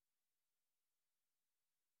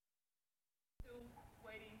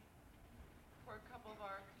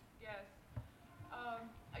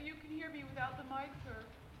without the mics, or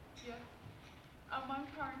yes? I'm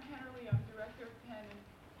Kennerly. I'm director of PEN, and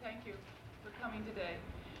thank you for coming today.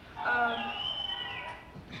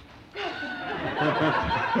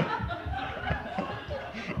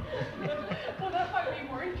 Well, that might be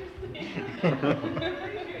more interesting.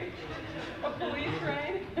 A police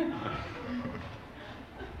raid.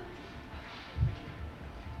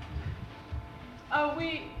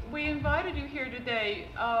 We invited you here today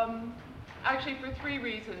actually for three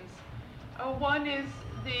reasons. One is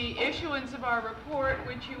the issuance of our report,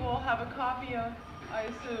 which you all have a copy of, I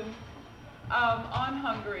assume, on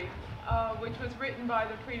Hungary, which was written by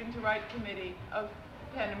the Freedom to Write Committee of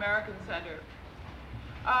PEN American Center.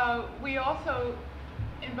 We also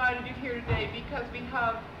invited you here today because we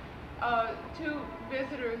have two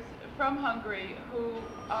visitors from Hungary who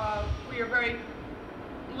we are very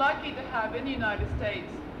lucky to have in the United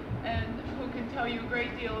States, and who can tell you a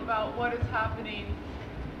great deal about what is happening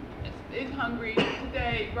in Hungary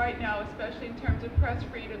today, right now, especially in terms of press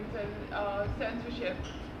freedoms and censorship.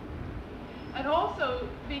 And also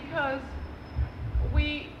because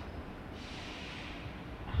we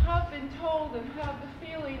have been told and have the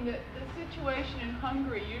feeling that the situation in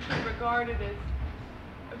Hungary, usually regarded as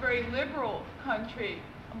a very liberal country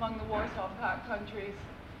among the Warsaw Pact countries,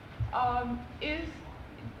 is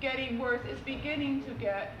getting worse, is beginning to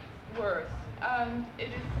get worse. And it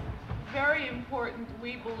is very important,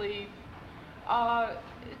 we believe,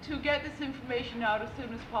 to get this information out as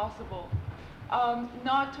soon as possible.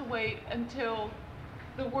 Not to wait until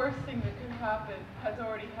the worst thing that could happen has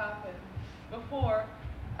already happened before,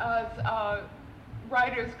 as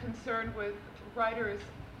writers concerned with writers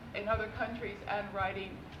in other countries and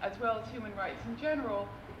writing, as well as human rights in general,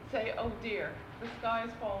 say, oh dear, the sky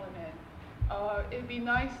has fallen in. It'd be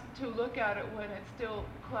nice to look at it when it's still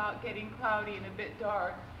getting cloudy and a bit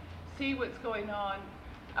dark, see what's going on,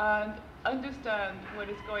 and understand what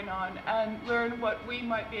is going on, and learn what we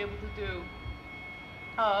might be able to do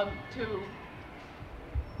to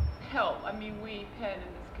help. I mean, we, PEN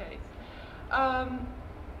in this case.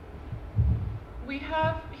 We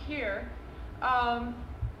have here László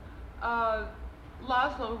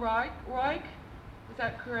Rajk, is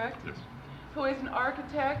that correct? Yes. Who is an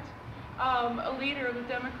architect, a leader of the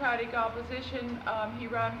democratic opposition. He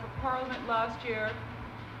ran for parliament last year.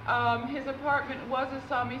 His apartment was a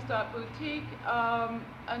samizdat boutique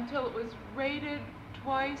until it was raided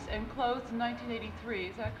twice and closed in 1983.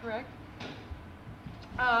 Is that correct?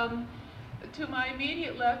 To my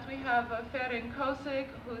immediate left, we have Ferenc Kósik,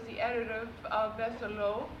 who's the editor of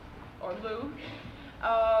Doctorow, or Lou,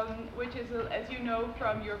 which is, as you know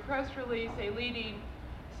from your press release, a leading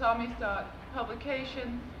samizdat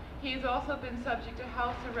publication. He's also been subject to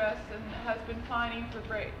house arrest and has been fined for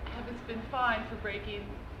breaking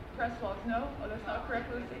press laws. No? Oh, that's not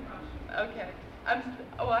correct, Lucy? Okay. I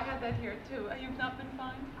had that here too. You've not been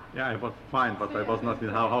fined? Yeah, I was fined, but I was not in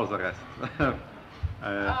house arrest.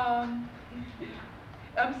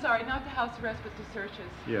 I'm sorry, not the house arrest, but the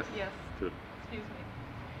searches. Yes. Yes. Good. Excuse me.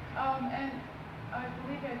 And I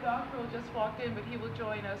believe that Doctorow just walked in, but he will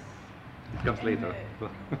join us. It comes later.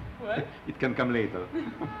 What? It can come later. Phil,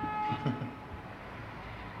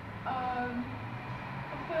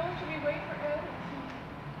 should we wait for Ed?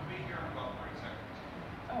 I'll be here in about 30 seconds.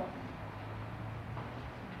 Oh.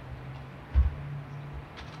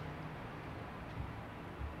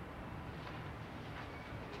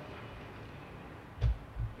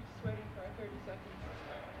 We're just waiting for our 30 seconds.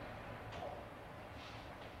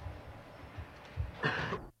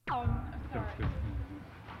 I'm sorry.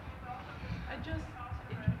 I just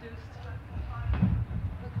introduced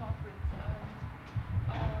the conference, and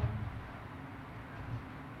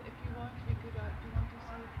if you want, you could, do you want to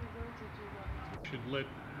say a few words, or do you want to?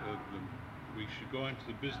 We should go into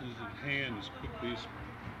the business at hand as quickly as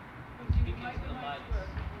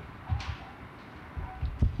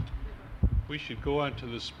we should go on to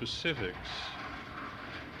the specifics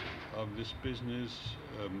of this business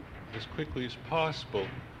as quickly as possible.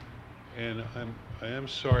 And I am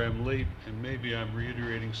sorry I'm late, and maybe I'm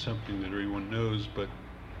reiterating something that everyone knows, but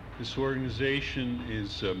this organization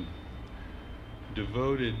is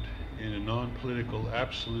devoted in a non-political,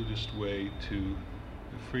 absolutist way to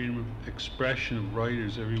the freedom of expression of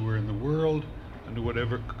writers everywhere in the world, under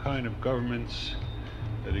whatever kind of governments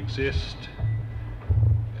that exist,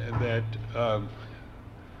 and that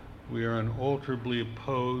we are unalterably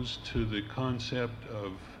opposed to the concept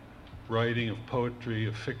of writing, of poetry,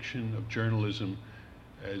 of fiction, of journalism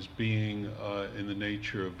as being in the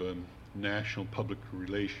nature of national public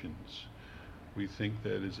relations. We think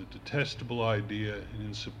that is a detestable idea, an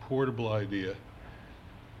insupportable idea,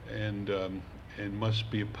 and and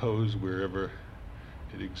must be opposed wherever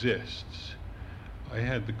it exists. I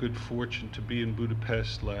had the good fortune to be in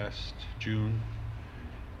Budapest last June,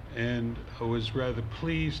 and I was rather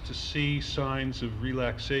pleased to see signs of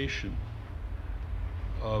relaxation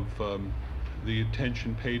of the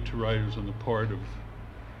attention paid to writers on the part of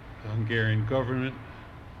the Hungarian government.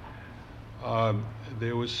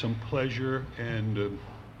 There was some pleasure and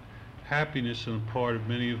happiness on the part of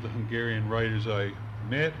many of the Hungarian writers I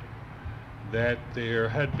met that there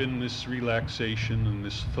had been this relaxation and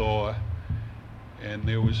this thaw, and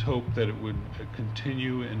there was hope that it would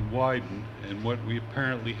continue and widen, and what we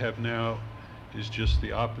apparently have now is just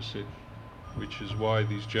the opposite, which is why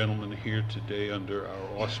these gentlemen are here today under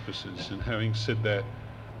our auspices. And having said that,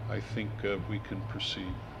 I think we can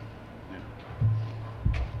proceed. Yeah.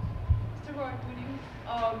 Mr. Rajk, would you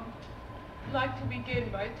like to begin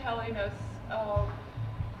by telling us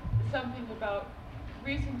something about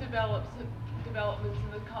recent developments in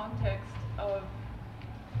the context of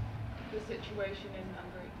the situation in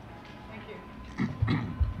Hungary? Thank you.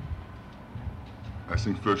 I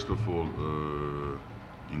think first of all,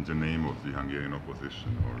 in the name of the Hungarian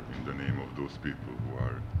opposition, or in the name of those people who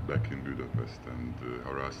are back in Budapest and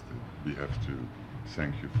harassed, we have to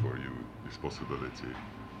thank you for this possibility,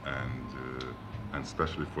 and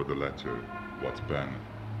especially for the letter what Ben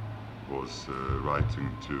was writing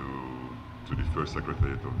to the first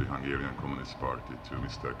secretariat of the Hungarian Communist Party, to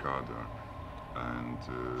Mr. Kádár, and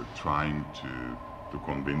trying to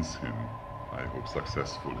convince him, I hope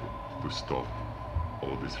successfully, to stop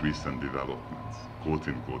all these recent developments,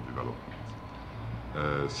 quote-unquote developments.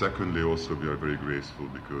 Secondly, also we are very grateful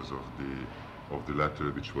because of the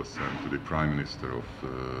letter which was sent to the Prime Minister of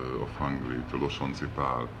Hungary, to Losonczy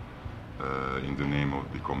Pál, in the name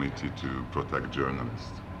of the Committee to Protect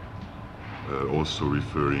Journalists. Also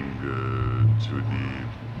referring to the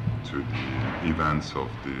events of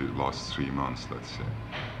the last 3 months, let's say.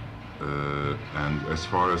 And as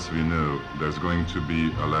far as we know, there's going to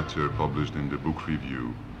be a letter published in the book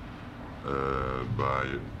review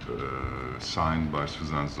signed by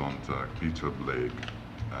Susan Sontag, Peter Blake,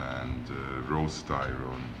 and Rose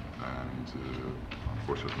Tyrone, and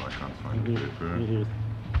unfortunately I can't find the paper.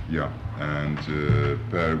 Yeah, and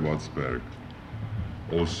Per Wadsberg,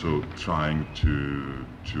 also trying to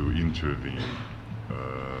intervene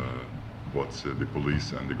what the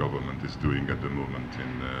police and the government is doing at the moment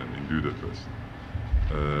in Budapest.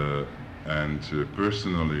 And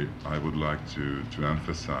personally, I would like to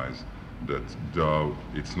emphasize that though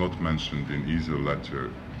it's not mentioned in either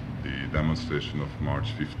letter, the demonstration of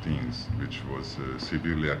March 15th, which was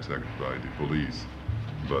severely attacked by the police,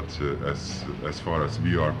 but as far as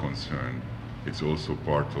we are concerned, it's also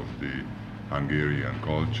part of the Hungarian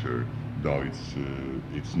culture, though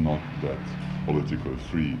it's not that political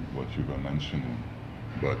free what you were mentioning,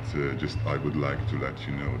 but just I would like to let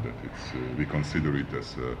you know that we consider it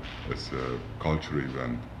as a cultural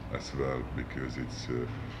event as well, because it's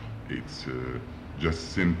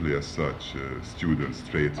just simply as such students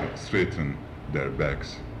straighten their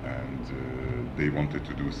backs, and they wanted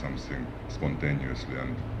to do something spontaneously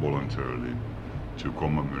and voluntarily to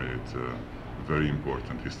commemorate a very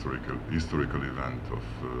important historical event of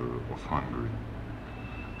Hungary.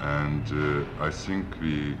 And I think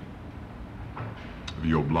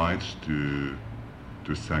we obliged to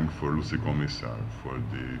thank for Lucy Commissar for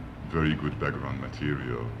the very good background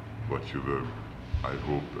material, what you were, I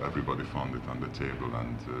hope everybody found it on the table,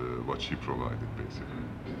 and what she provided basically.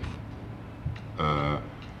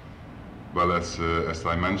 Well, as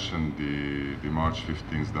I mentioned, the March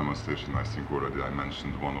 15th demonstration, I think already I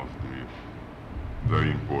mentioned one of the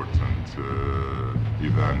very important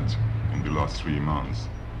event in the last 3 months,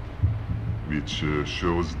 which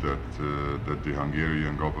shows that the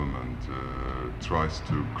Hungarian government tries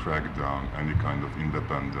to crack down any kind of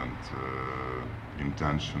independent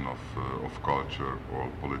intention of culture or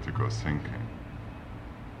political thinking.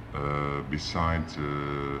 Besides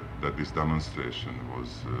that this demonstration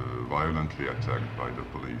was violently attacked by the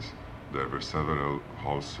police, there were several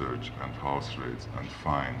house search and house raids and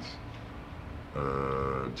fines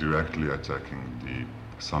directly attacking the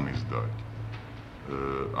samizdat.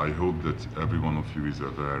 I hope that every one of you is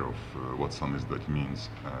aware of what samizdat means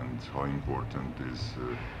and how important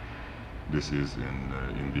this is in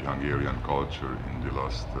the Hungarian culture in the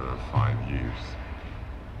last 5 years.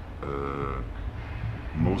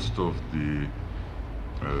 Most of the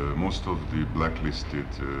blacklisted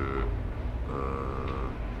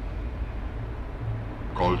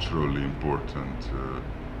culturally important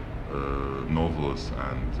novels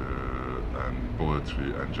and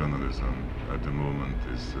poetry and journalism at the moment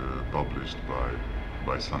is published by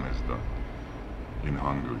samizdat. in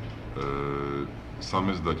Hungary.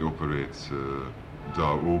 Samizdat operates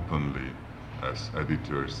now openly as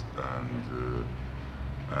editors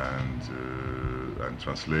and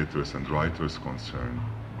translators and writers concerned,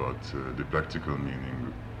 but the practical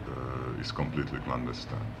meaning is completely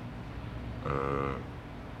clandestine.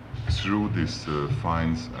 Through these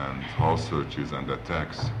fines and house searches and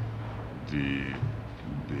attacks,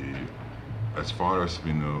 as far as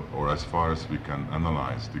we know, or as far as we can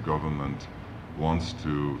analyze, the government wants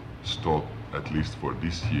to stop, at least for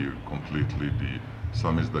this year, completely the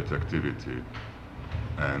samizdat activity.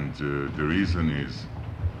 And the reason is,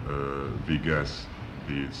 we guess,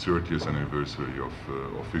 the 30th anniversary of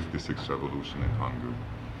 56th revolution in Hungary.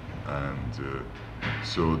 And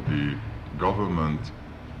so the government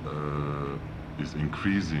is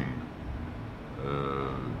increasing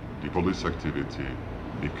the police activity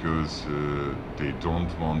because they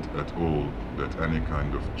don't want at all that any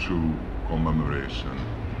kind of true commemoration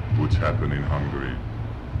would happen in Hungary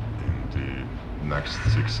in the next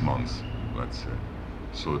 6 months, let's say.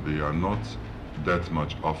 So they are not that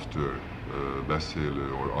much after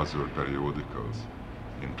Beszélő or other periodicals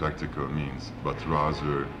in practical means, but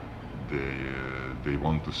rather they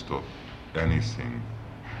want to stop anything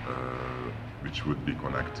which would be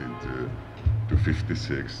connected to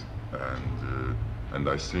 56, and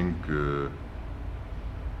I think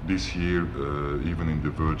this year even in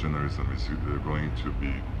the world journalism is going to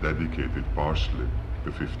be dedicated partially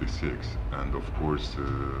to 56, and of course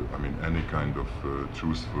I mean any kind of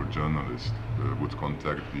truthful journalist would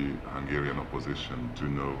contact the Hungarian opposition to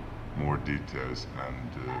know more details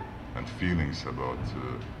and feelings about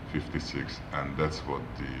 56, and that's what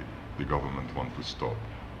the government want to stop.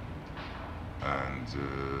 And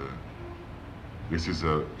this is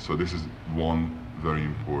one very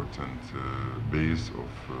important base of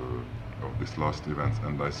this last event,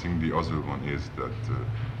 and I think the other one is that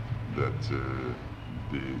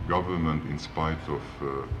the government, in spite of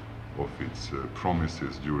its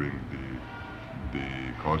promises during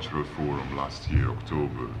the cultural forum last year,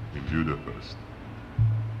 October, in Budapest,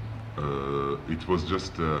 it was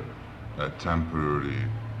just a temporary,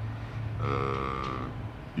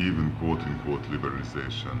 even quote-unquote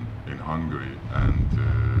liberalization in Hungary, and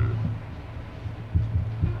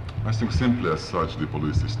I think simply as such the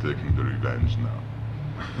police is taking the revenge now.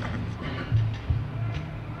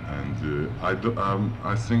 And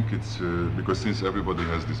I think it's because since everybody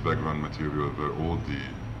has this background material where all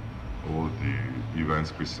the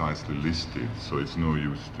events precisely listed, so it's no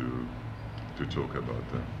use to talk about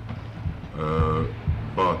that.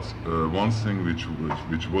 But one thing which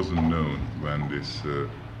wasn't known when this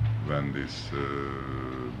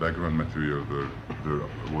background material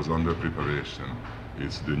was under preparation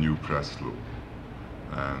is the new press law,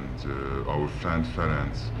 and our friend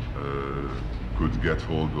Ferenc could get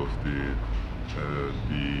hold of the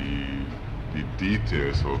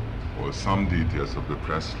details or some details of the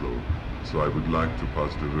press law. So I would like to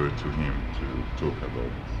pass the word to him to talk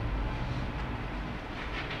about this.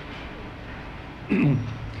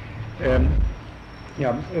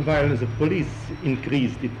 While the police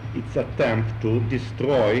increased its attempt to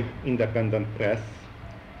destroy independent press,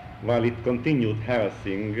 while it continued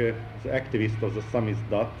harassing the activists of the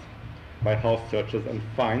samizdat by house searches and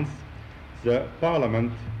fines, the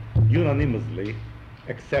parliament unanimously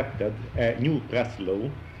accepted a new press law,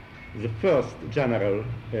 the first general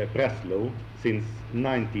press law since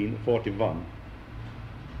 1941.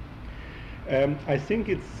 I think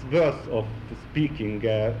it's worth of speaking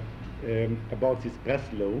about this press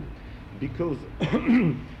law because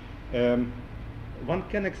one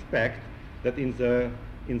can expect that in the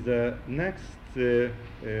next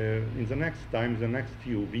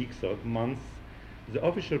few weeks or months, the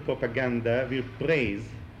official propaganda will praise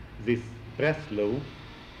this press law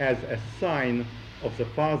as a sign of the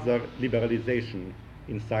further liberalization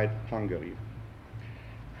inside Hungary.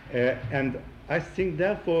 And I think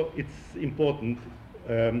therefore it's important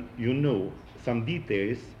you know some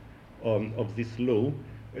details of this law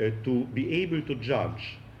to be able to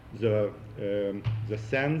judge the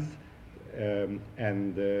sense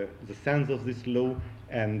and the sense of this law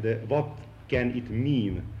and what can it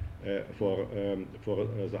mean for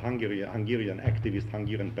the Hungarian activists,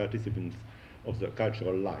 Hungarian participants of the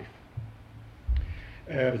cultural life.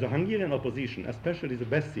 The Hungarian opposition, especially the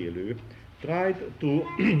Beszélő, tried to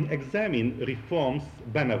examine reforms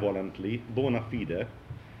benevolently, bona fide.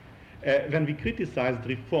 When we criticized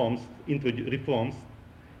reforms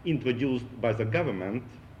introduced by the government,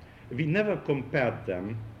 we never compared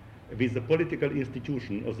them with the political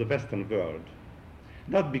institution of the Western world.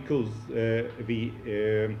 Not because we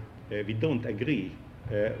don't agree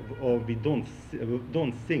or we don't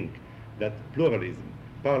think that pluralism,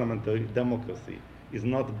 parliamentary democracy, is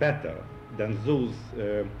not better than those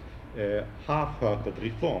half-hearted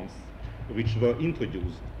reforms which were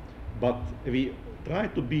introduced. But we try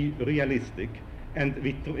to be realistic, and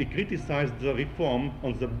we criticize the reform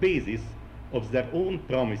on the basis of their own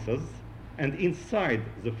promises and inside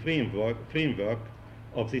the framework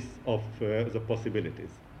of the possibilities.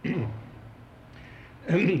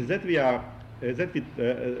 That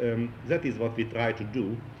is what we try to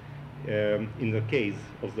do in the case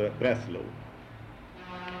of the press law.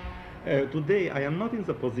 Today, I am not in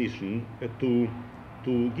the position to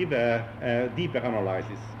give a deeper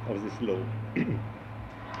analysis of this law.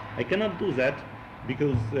 I cannot do that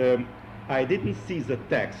because I didn't see the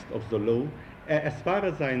text of the law. As far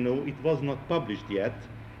as I know, it was not published yet.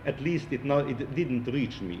 At least it didn't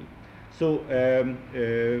reach me. So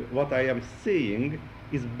what I am saying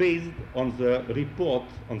is based on the report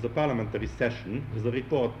on the parliamentary session, the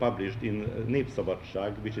report published in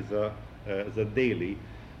Népszabadság, which is the daily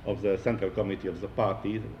of the Central Committee of the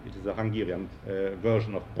party, which is a Hungarian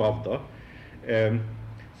version of Pravda.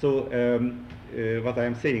 What I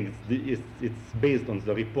am saying is it's based on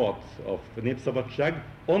the report of Népszabadság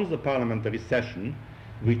on the parliamentary session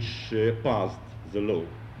which passed the law.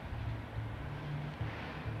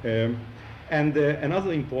 And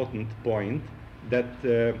another important point that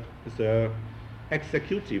the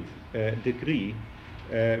executive decree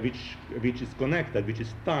which is connected, which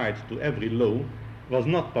is tied to every law, was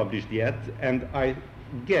not published yet, and I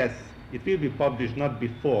guess it will be published not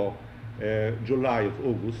before July of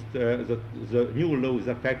August. The new law is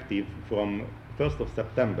effective from 1st of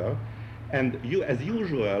September, and as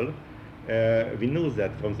usual, we know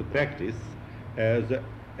that from the practice, the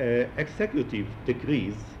executive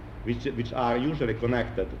decrees, which are usually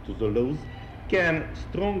connected to the laws, can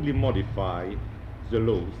strongly modify the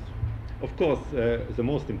laws. Of course, the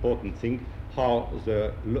most important thing, how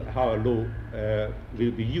a law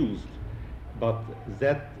will be used, but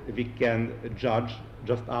that we can judge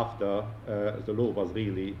just after the law was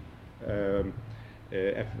really will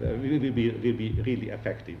be really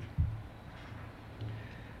effective.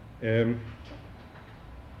 The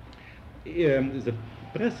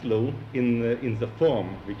press law in the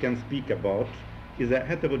form we can speak about is a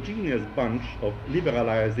heterogeneous bunch of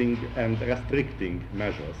liberalizing and restricting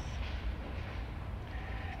measures.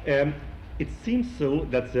 It seems so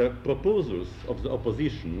that the proposals of the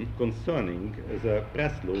opposition concerning the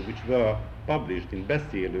press law, which were published in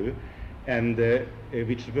Beszélő and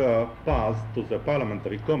which were passed to the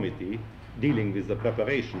parliamentary committee dealing with the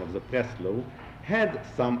preparation of the press law, had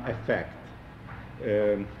some effect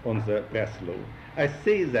on the press law. I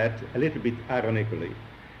say that a little bit ironically.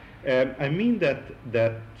 I mean that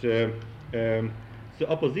the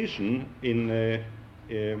opposition in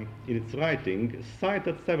its writing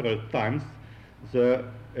cited several times the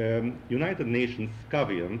United Nations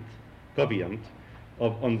Covenant of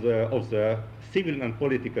the civil and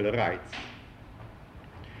political rights,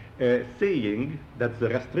 saying that the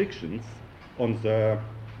restrictions on the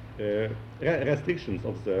restrictions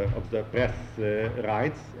of the press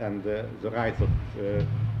rights and the rights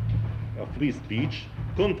of free speech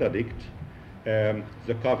contradict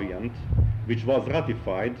the covenant, which was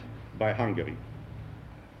ratified by Hungary.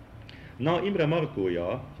 Now Imre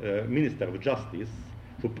Markója, Minister of Justice,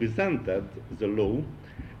 who presented the law,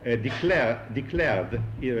 declared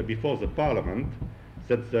before the Parliament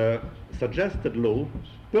that the suggested law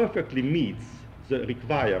perfectly meets the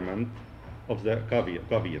requirement of the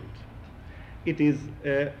covenant. It is,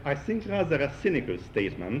 I think, rather a cynical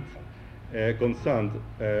statement concerned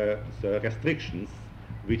the restrictions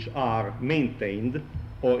which are maintained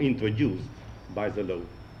or introduced by the law.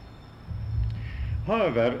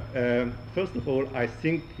 However, first of all, I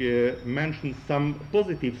think mention some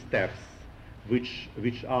positive steps which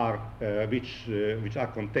are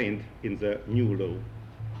contained in the new law.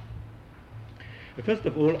 First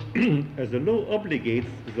of all, the law obligates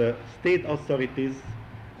the state authorities,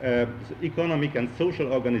 the economic and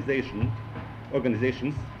social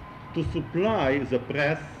organizations to supply the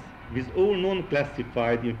press with all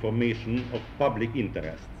non-classified information of public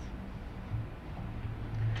interest.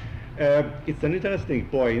 It's an interesting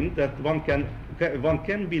point that one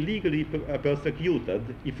can be legally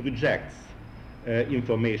persecuted if rejects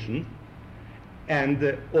information,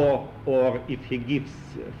 and or if he gives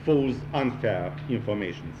false, unfair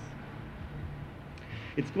information.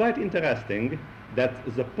 It's quite interesting that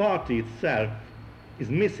the party itself is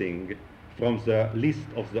missing from the list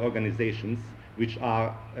of the organizations which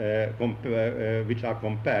are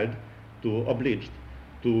compelled to obliged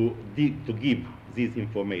to give these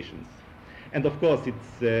informations. And of course,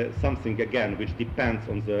 it's something again which depends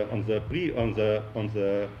on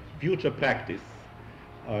the future practice,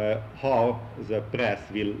 how the press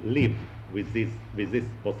will live with this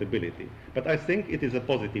possibility. But I think it is a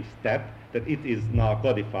positive step that it is now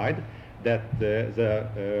codified, that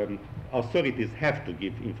the authorities have to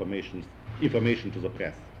give information to the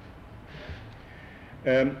press.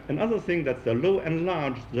 Another thing, that the law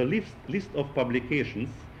enlarged the list of publications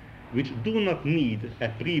which do not need a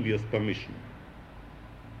previous permission.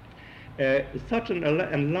 Such an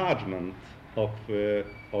enlargement of the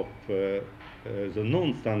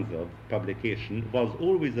non-censored publication was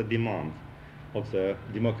always a demand of the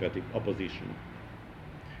democratic opposition.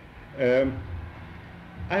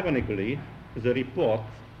 Ironically, the report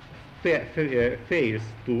fails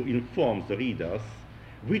to inform the readers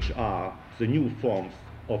which are the new forms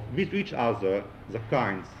of, which are the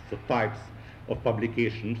kinds, the types of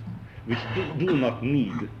publications which do not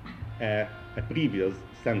need a previous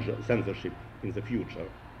censorship in the future.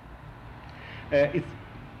 It's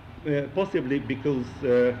possibly because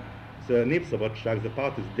the Népszabadság, the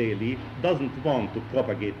party's daily, doesn't want to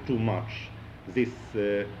propagate too much this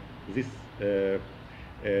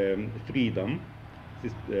freedom,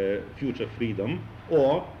 this future freedom,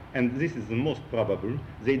 or, and this is the most probable,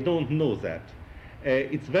 they don't know that.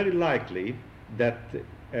 It's very likely that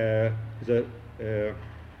the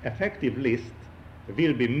effective list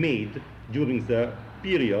will be made during the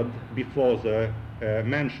period before the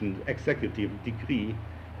mentioned executive decree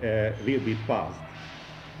will be passed.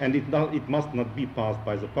 And it must not be passed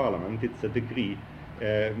by the parliament. It's a decree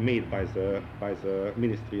made by the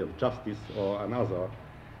Ministry of Justice or another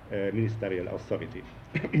ministerial authority.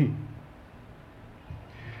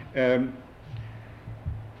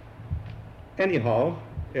 Anyhow,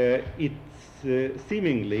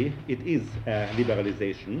 seemingly it is a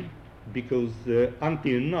liberalization, because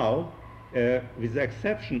until now, with the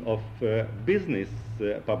exception of business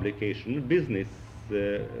publication, business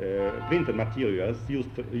printed materials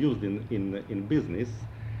used in business,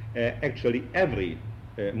 actually every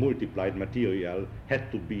multiplied material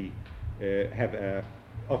had to be have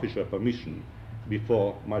official permission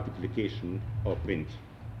before multiplication or print.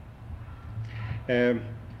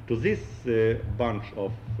 To this bunch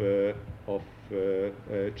of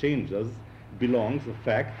changes belongs the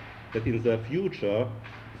fact that in the future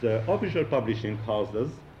the official publishing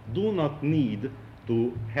houses do not need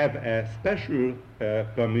to have a special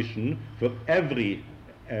permission for every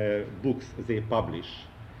books they publish.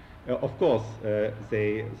 Of course, the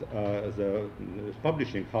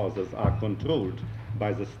publishing houses are controlled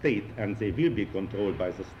by the state, and they will be controlled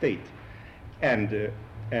by the state. And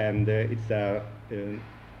it's an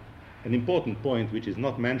important point which is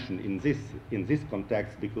not mentioned in this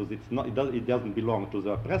context, because it doesn't belong to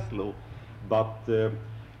the press law, but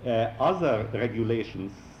other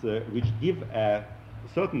regulations which give a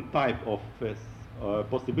certain type of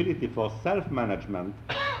possibility for self-management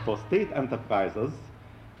for state enterprises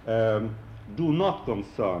do not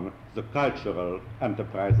concern the cultural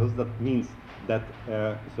enterprises. That means that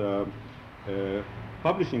the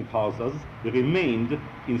publishing houses remained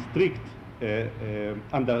in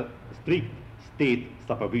under strict state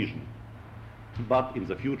supervision. But in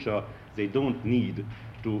the future, they don't need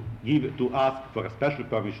to ask for a special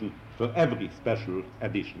permission for every special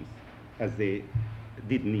editions, as they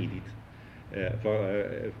did need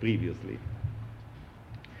it previously.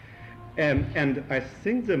 And I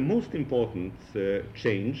think the most important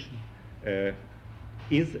change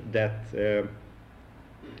is that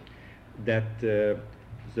the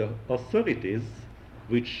authorities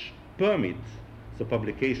which permit the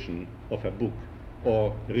publication of a book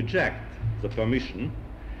or reject the permission,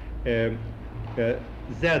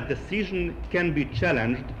 their decision can be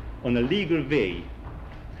challenged on a legal way.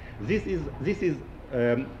 This is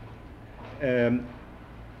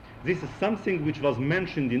something which was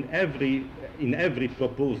mentioned in every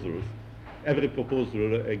proposal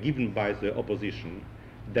given by the opposition,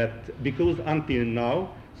 that because until now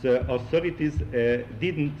the authorities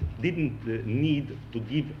didn't need to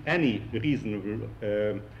give any reasonable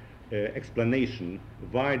explanation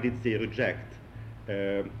why did they reject,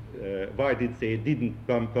 why did they didn't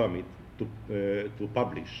permit to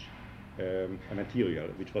publish a material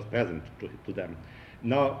which was present to them.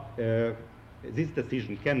 Now this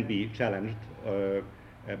decision can be challenged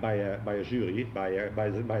by a jury, by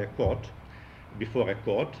a court, before a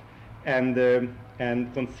court, and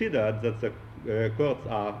considered that the courts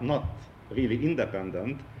are not really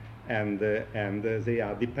independent, and they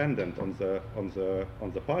are dependent on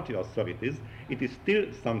the party authorities. It is still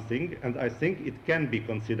something, and I think it can be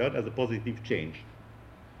considered as a positive change.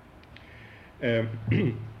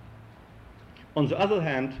 On the other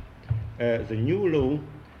hand, the new law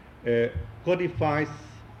codifies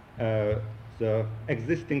the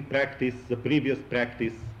existing practice, the previous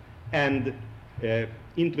practice, and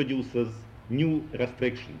introduces new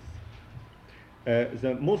restrictions.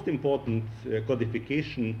 The most important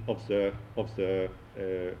codification of the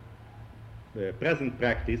present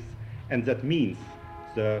practice, and that means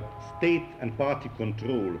the state and party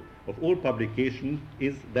control of all publication,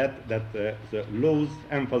 is that the laws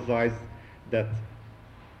emphasize that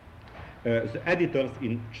the editors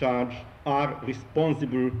in charge are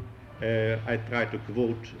responsible. I try to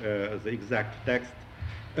quote the exact text.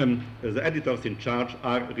 The editors in charge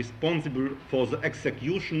are responsible for the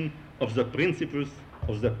execution of the principles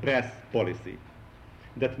of the press policy.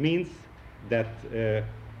 That means that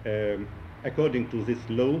according to this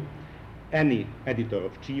law, any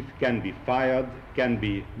editor-in-chief can be fired, can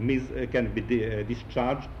be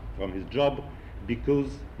discharged from his job because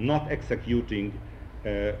not executing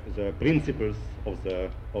the principles of the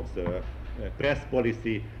press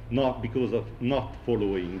policy, not because of not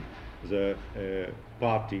following the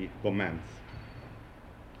party commands.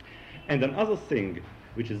 And another thing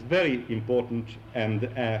which is very important, and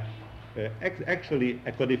actually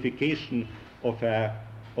a codification of a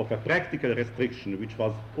practical restriction which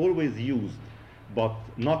was always used but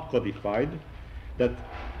not codified, that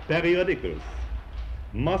periodicals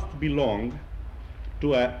must belong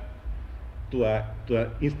to an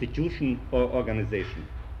institution or organization.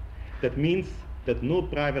 That means that no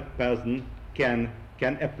private person can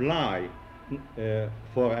apply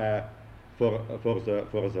for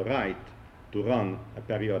the right to run a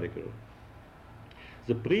periodical.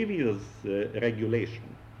 The previous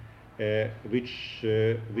regulation, which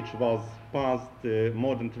was passed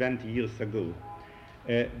more than 20 years ago,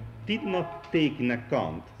 did not take in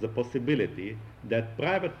account the possibility that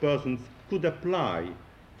private persons could apply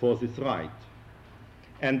for this right.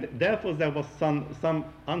 And therefore there was some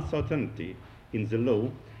uncertainty in the law,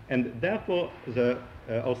 and therefore the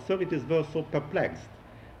authorities were so perplexed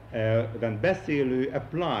when BCLU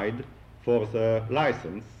applied for the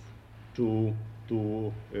license to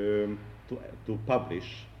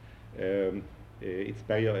publish its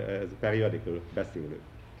periodical BCLU.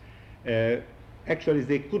 Actually,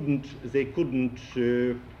 they couldn't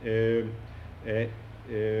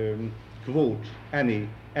quote any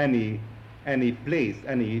place,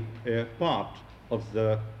 any part of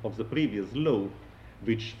the previous law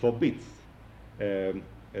which forbids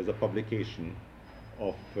the publication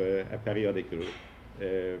of a periodical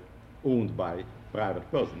owned by private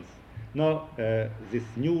persons. Now, this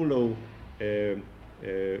new law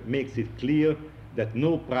makes it clear that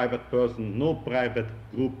no private person, no private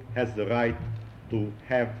group has the right to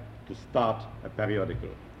start a periodical.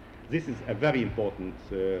 This is a very important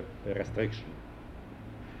restriction.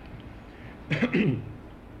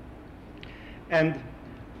 And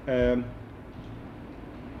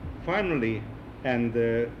finally, and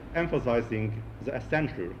emphasizing the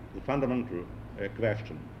essential, the fundamental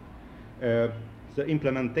question, the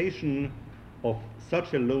implementation of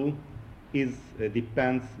such a law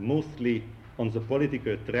depends mostly on the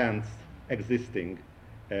political trends existing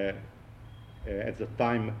at the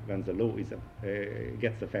time when the law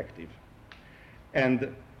gets effective.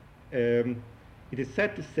 And it is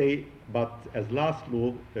sad to say, but as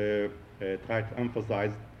László tried to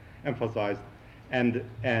emphasize, and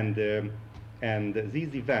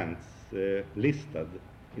these events listed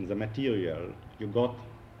in the material you got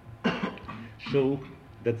show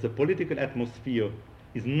that the political atmosphere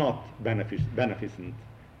is not beneficent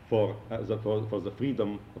for the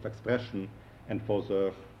freedom of expression and for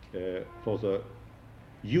the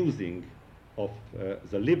using of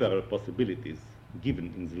the liberal possibilities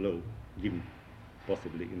given in the law,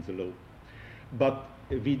 possibly in the law. But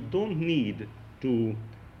we don't need to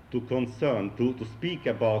speak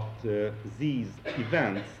about these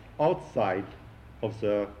events outside of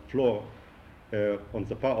the floor of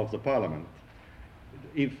the parliament.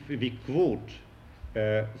 If we quote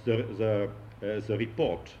the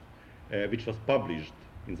report which was published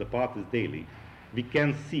in the Party's Daily, we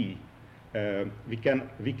can see, we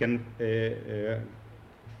can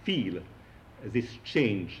feel this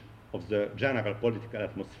change of the general political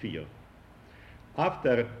atmosphere.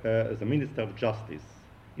 After the Minister of Justice,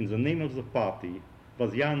 in the name of the party,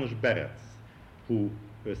 was János Berec, who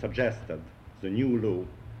suggested the new law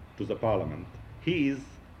to the parliament. He is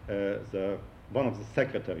one of the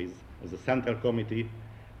secretaries of the Central Committee,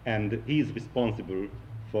 and he is responsible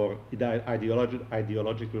for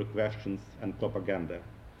ideological questions and propaganda.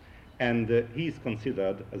 And he is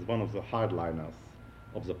considered as one of the hardliners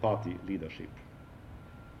of the party leadership.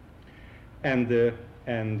 And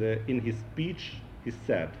in his speech, he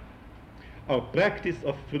said, "Our practice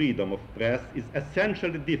of freedom of press is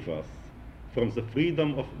essentially differs from the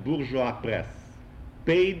freedom of bourgeois press,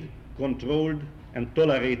 paid, controlled, and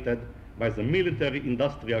tolerated by the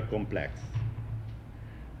military-industrial complex."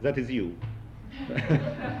 That is you.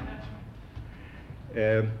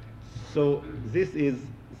 So this is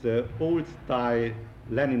the old-style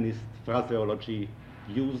Leninist phraseology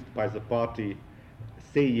used by the party,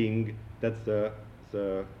 saying that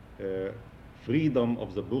the freedom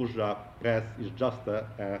of the bourgeois press is just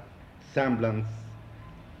a semblance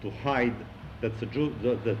to hide that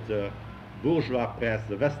the bourgeois press,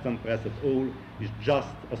 the Western press at all, is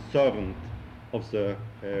just a servant of the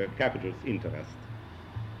capital's interest.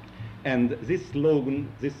 And this slogan,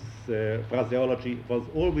 this phraseology was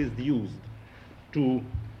always used to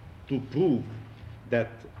prove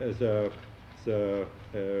that the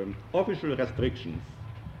official restrictions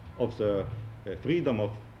of the freedom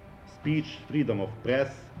of speech, freedom of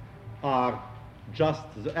press, are just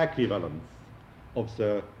the equivalents of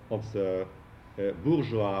the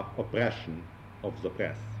bourgeois oppression of the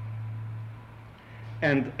press.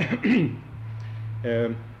 And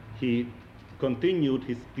he continued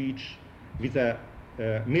his speech with a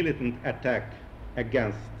militant attack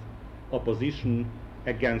against opposition,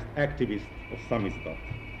 against activists of samizdat.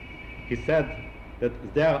 He said that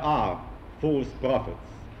there are false prophets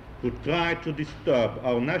who try to disturb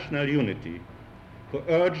our national unity, who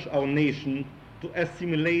urge our nation to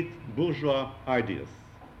assimilate bourgeois ideas.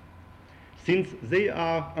 Since they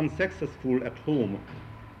are unsuccessful at home,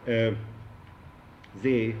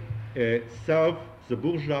 they serve the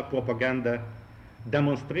bourgeois propaganda,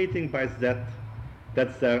 demonstrating by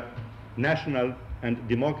that their national and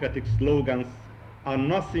democratic slogans are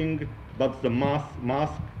nothing but the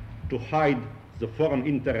mask to hide the foreign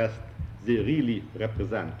interest they really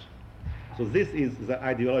represent. So this is the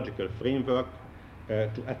ideological framework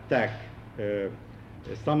to attack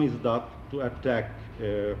samizdat, to attack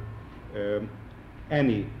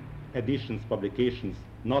any editions, publications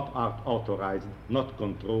not authorized, not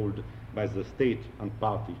controlled by the state and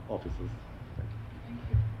party officers. Thank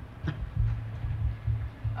you.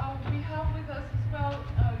 We have with us as well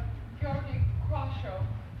György Krassó,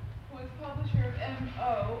 who is publisher of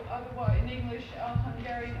M.O., otherwise in English,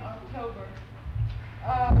 Hungarian October.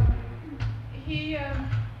 He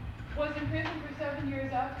was in prison for 7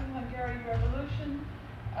 years after the Hungarian Revolution,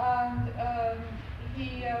 and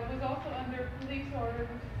he was also under police order,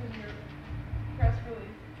 which is in your press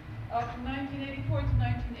release, from 1984 to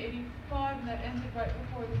 1985, and that ended right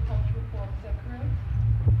before the cultural reform. Is that correct?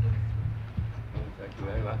 Thank you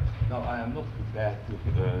very much. Now, I am not prepared to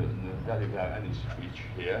deliver any speech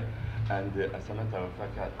here, and as a matter of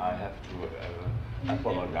fact, I have to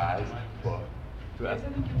apologize for... Yes, I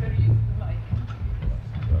think you better use the mic.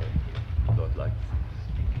 Sorry, I don't like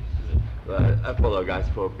I apologize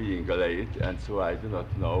for being late, and so I do not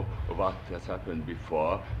know what has happened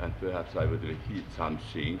before, and perhaps I would repeat some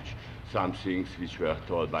things which were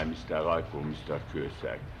told by Mr. Rajk or Mr.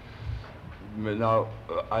 Kósik. Now,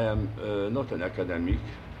 I am not an academic,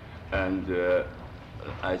 and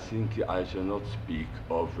I think I shall not speak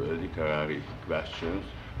of literary questions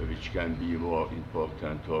which can be more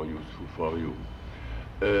important or useful for you.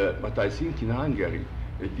 But I think in Hungary,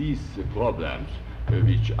 these problems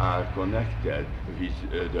which are connected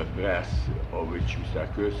with the press of which Mr.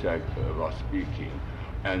 Kósik was speaking,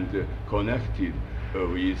 and connected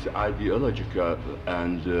with ideological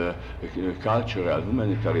and cultural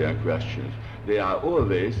humanitarian questions, they are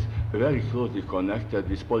always very closely connected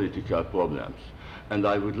with political problems. And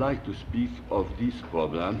I would like to speak of these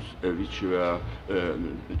problems which were,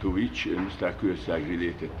 to which Mr. Kósik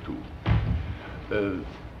related to.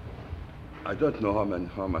 I don't know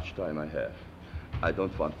how much time I have. I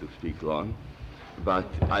don't want to speak long, but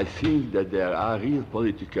I think that there are real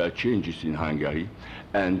political changes in Hungary,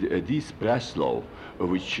 and this press law, of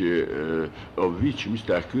which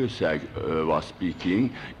Mr. Kósik was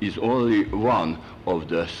speaking, is only one of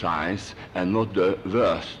the signs and not the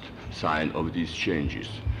worst sign of these changes.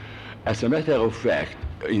 As a matter of fact,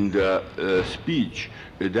 in the speech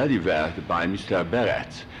delivered by Mr.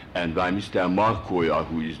 Berec and by Mr. Markója,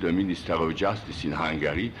 who is the Minister of Justice in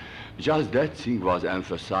Hungary, just that thing was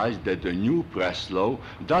emphasized, that the new press law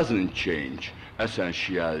doesn't change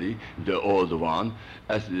essentially the old one.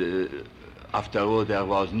 After all, there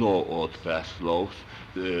was no old press laws.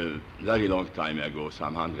 Very long time ago,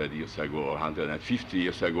 some 100 years ago or 150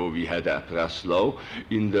 years ago, we had a press law.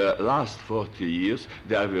 In the last 40 years,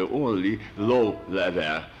 there were only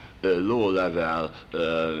low-level low-level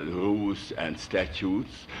rules and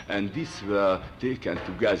statutes, and these were taken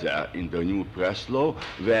together in the new press law,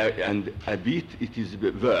 where, and a bit it is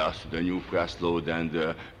worse, the new press law, than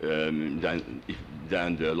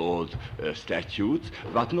the old statutes,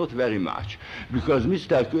 but not very much. Because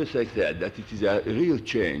Mr. Kósik said that it is a real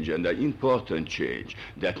change and an important change,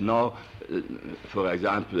 that now, for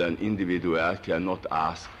example, an individual cannot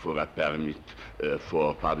ask for a permit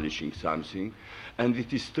for publishing something. And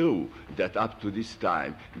it is true that up to this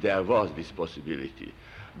time there was this possibility.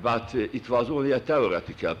 But it was only a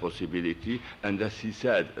theoretical possibility, and as he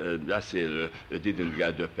said, László didn't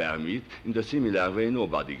get the permit. In the similar way,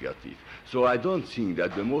 nobody got it. So I don't think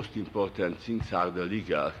that the most important things are the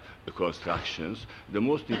legal constructions. The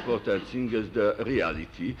most important thing is the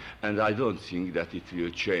reality, and I don't think that it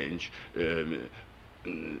will change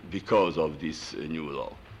because of this new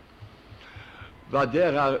law. But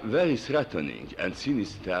there are very threatening and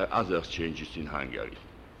sinister other changes in Hungary.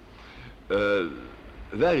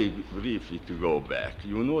 Very briefly to go back,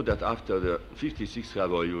 you know that after the 56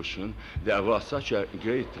 revolution, there was such a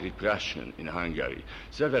great repression in Hungary.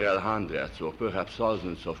 Several hundreds or perhaps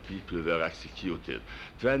thousands of people were executed.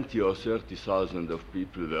 20 or 30,000 of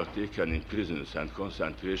people were taken in prisons and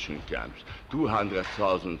concentration camps.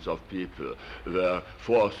 200,000 of people were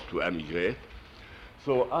forced to emigrate.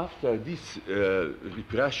 So after this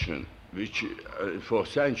repression, which for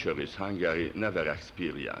centuries Hungary never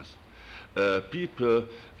experienced, people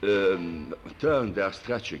turned their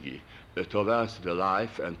strategy towards the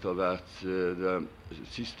life and towards the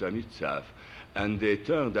system itself, and they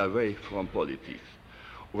turned away from politics.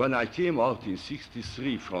 When I came out in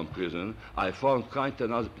 '63 from prison, I found quite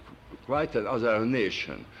another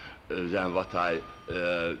nation than what I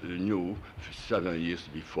knew 7 years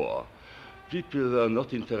before. People were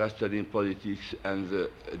not interested in politics, and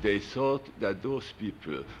they thought that those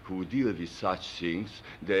people who deal with such things,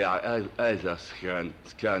 they are either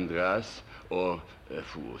scoundrels or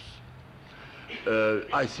fools.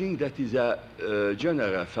 I think that is a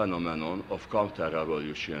general phenomenon of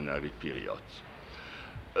counter-revolutionary periods.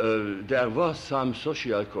 There was some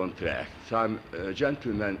social contract, some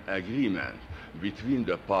gentleman agreement between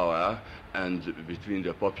the power and between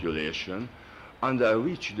the population, under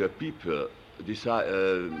which the people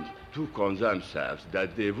took on themselves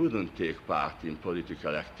that they wouldn't take part in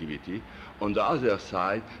political activity. On the other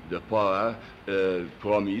side, the power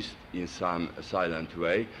promised in some silent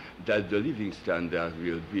way that the living standard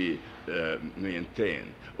will be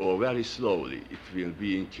maintained, or very slowly it will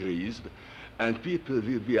be increased, and people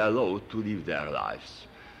will be allowed to live their lives.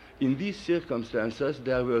 In these circumstances,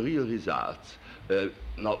 there were real results.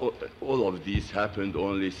 Now, all of this happened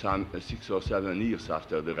only some 6 or 7 years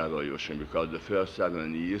after the revolution, because the first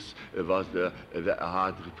 7 years was the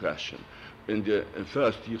hard repression. In the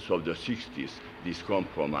first years of the 60s, this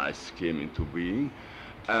compromise came into being,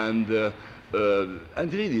 and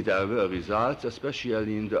really there were results,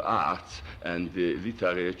 especially in the arts and the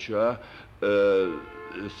literature.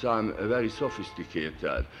 Some very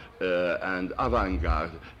sophisticated and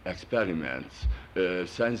avant-garde experiments,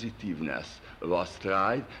 sensitiveness was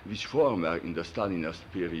tried, which former in the Stalinist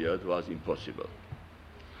period was impossible.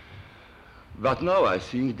 But now I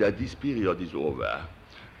think that this period is over.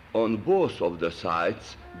 On both of the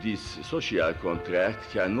sides, this social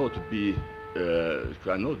contract cannot be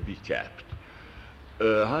kept.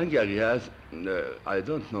 Hungary has, I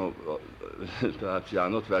don't know, perhaps you are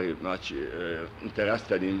not very much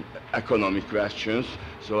interested in economic questions,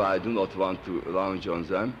 so I do not want to launch on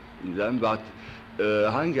them, but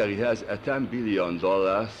Hungary has a $10 billion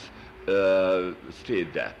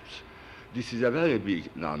state debt. This is a very big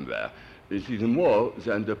number. It is more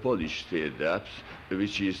than the Polish state debt,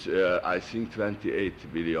 which is, I think, $28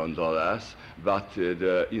 billion, but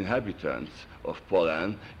the inhabitants of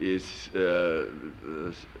Poland is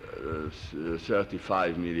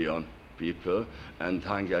 35 million people, and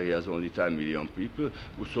Hungary has only 10 million people.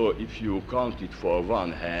 So if you count it for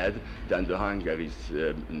one head, then the Hungary's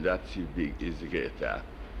debt is greater.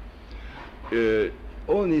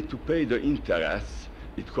 Only to pay the interest,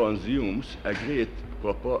 it consumes a great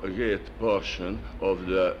portion of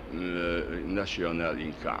the national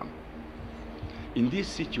income. In this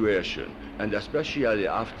situation, and especially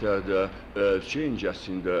after the changes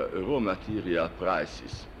in the raw material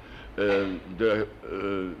prices, the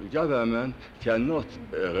government cannot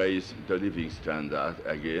raise the living standard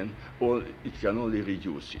again, or it can only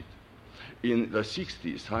reduce it. In the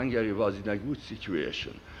 60s, Hungary was in a good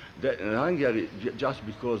situation. Hungary, just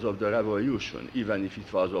because of the revolution, even if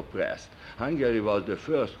it was oppressed, Hungary was the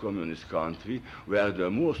first communist country where the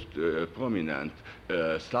most prominent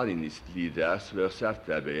Stalinist leaders were swept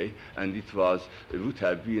away, and it would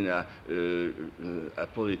have been a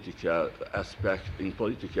political aspect,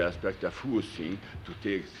 a full thing to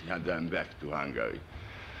take them back to Hungary.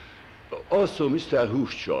 Also, Mr.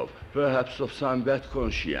 Khrushchev, perhaps of some bad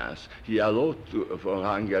conscience, he allowed for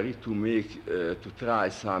Hungary to try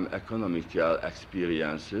some economical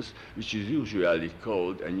experiences, which is usually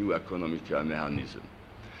called a new economical mechanism.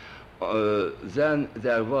 Then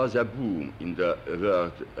there was a boom in the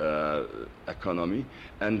world economy,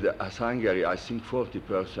 and as Hungary, I think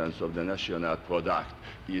 40% of the national product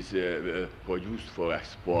is produced for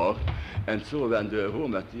export, and so when the raw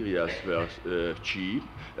materials were cheap,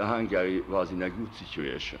 Hungary was in a good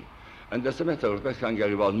situation. And as a matter of fact,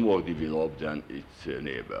 Hungary was more developed than its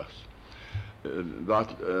neighbors.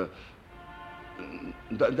 But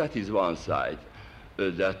that is one side.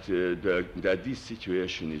 That this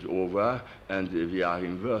situation is over and we are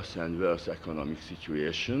in worse and worse economic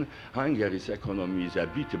situation. Hungary's economy is a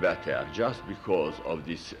bit better just because of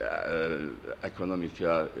this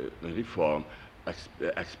economical reform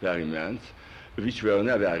experiments, which were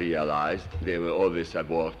never realized. They were always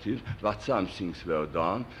aborted, but some things were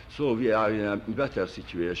done. So we are in a better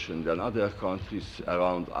situation than other countries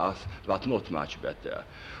around us, but not much better.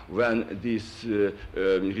 When this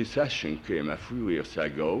recession came a few years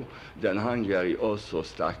ago, then Hungary also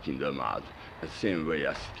stuck in the mud, the same way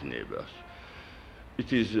as its neighbors.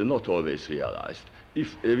 It is not always realized.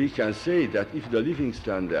 If we can say that if the living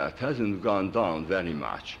standard hasn't gone down very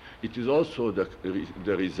much, it is also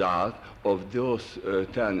the result of those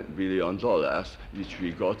 $10 billion which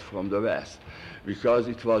we got from the West, because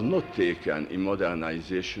it was not taken in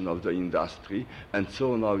modernization of the industry, and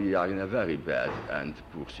so now we are in a very bad and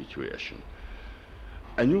poor situation.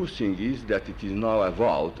 A new thing is that it is now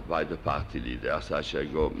avowed by the party leaders. I shall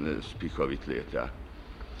go speak of it later.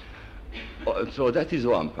 So that is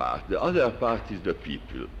one part. The other part is the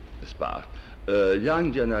people's part.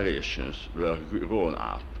 Young generations were grown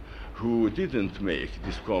up who didn't make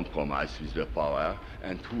this compromise with the power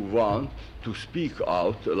and who want to speak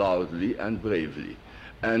out loudly and bravely.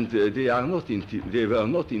 And they were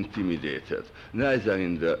not intimidated, neither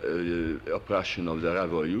in the oppression of the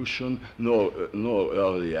revolution, nor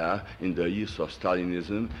earlier in the years of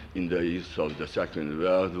Stalinism, in the years of the Second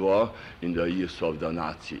World War, in the years of the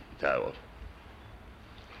Nazi terror.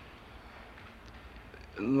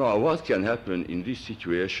 Now, what can happen in this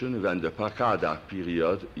situation when the Pakada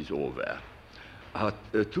period is over?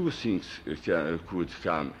 Two things could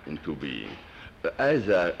come into being.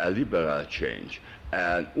 Either a liberal change,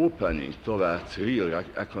 an opening towards real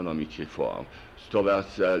economic reform,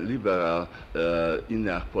 towards liberal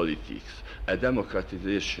inner politics, a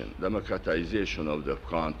democratization of the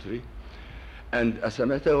country. And as a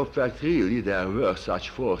matter of fact, really, there were such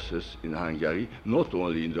forces in Hungary, not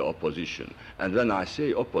only in the opposition. And when I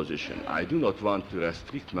say opposition, I do not want to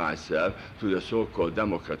restrict myself to the so-called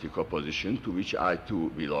democratic opposition, to which I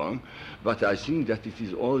too belong, but I think that it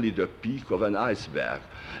is only the peak of an iceberg.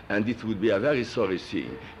 And it would be a very sorry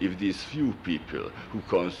thing if these few people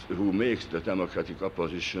who makes the democratic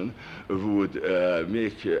opposition would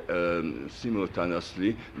make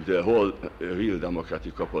simultaneously the whole real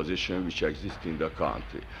democratic opposition which exists in the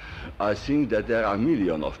country. I think that there are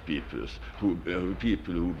millions of people who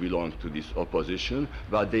belong to this opposition,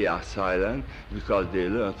 but they are silent because they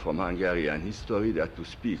learned from Hungarian history that to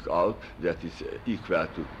speak out that is equal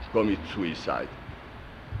to commit suicide.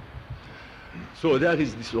 So there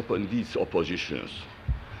is these oppositions.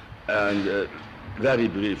 And very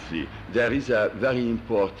briefly, there is a very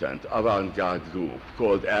important avant-garde group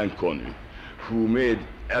called Enconu, who made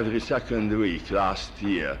every second week last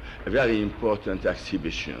year very important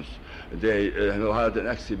exhibitions. They had an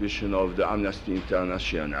exhibition of the Amnesty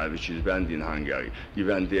International, which is banned in Hungary.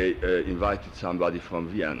 Even they invited somebody from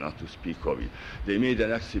Vienna to speak of it. They made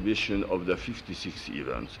an exhibition of the 56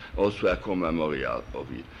 events, also a commemorial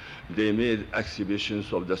of it. They made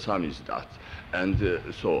exhibitions of the samizdat, and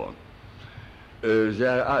so on.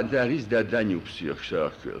 There is the Danube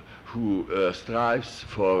Circle, who strives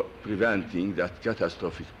for preventing that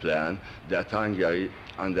catastrophic plan that Hungary,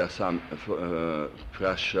 under some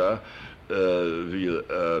pressure,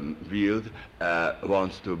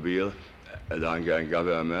 wants to build, the Hungarian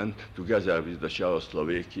government, together with the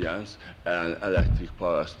Czechoslovakians, an electric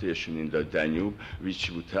power station in the Danube,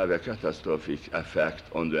 which would have a catastrophic effect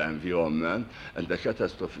on the environment and the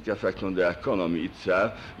catastrophic effect on the economy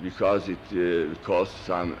itself, because it costs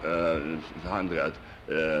some 100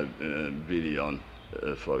 billion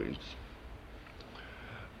forints.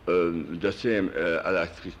 The same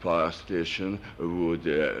electric power station would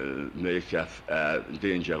make a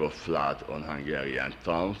danger of flood on Hungarian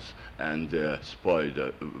towns and spoil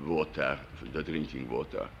the water, the drinking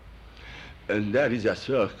water. And there is a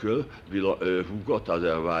circle who got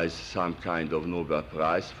otherwise some kind of Nobel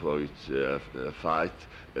Prize for its fight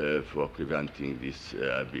for preventing this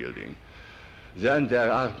building. Then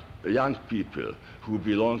there are young people who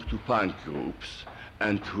belong to punk groups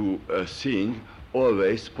and who sing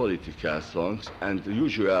always political songs, and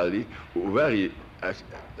usually very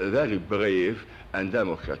brave and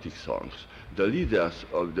democratic songs. The leaders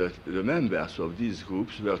of the members of these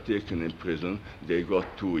groups were taken in prison. They got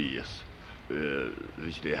 2 years,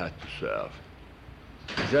 which they had to serve.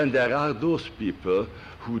 Then there are those people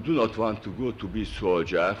who do not want to go to be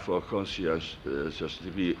soldier for conscientious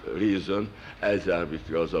reason, either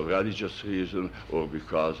because of religious reason or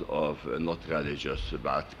because of not religious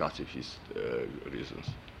but pacifist reasons.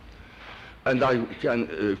 And I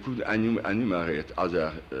could enumerate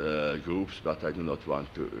other groups, but I do not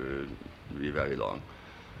want to be very long.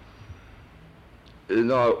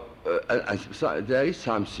 Now, there is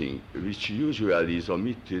something which usually is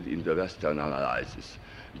omitted in the Western analysis,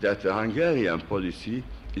 that the Hungarian policy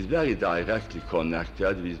is very directly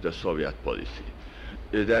connected with the Soviet policy.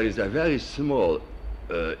 There is a very small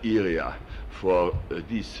area for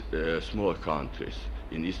these small countries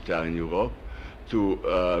in Eastern Europe to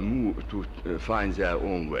find their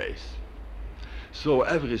own ways. So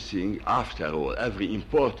everything, after all, every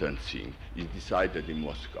important thing is decided in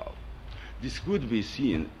Moscow. This could be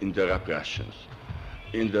seen in the repressions.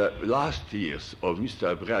 In the last years of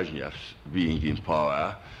Mr. Brezhnev's being in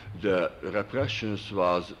power, the repressions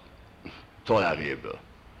was tolerable.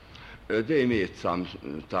 They made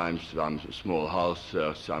sometimes some small house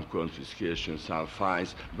search, some confiscation, some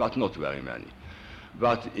fines, but not very many.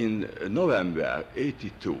 But in November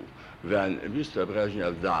 '82, when Mr.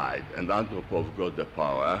 Brezhnev died and Andropov got the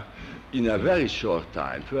power, in a very short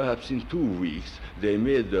time, perhaps in 2 weeks, they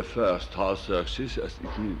made the first house searches at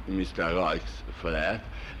Mr. Rajk's flat,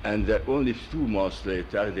 and only 2 months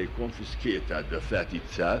later they confiscated the flat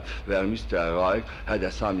itself, where Mr. Rajk had a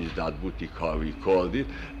samizdat boutique, how we called it.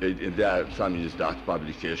 Their samizdat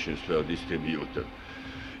publications were distributed.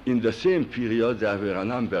 In the same period, there were a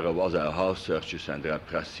number of other house searches and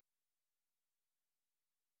repressions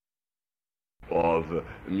of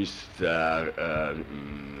Mr.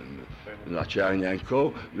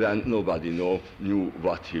 Chernenko, when nobody knew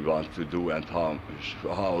what he wanted to do and how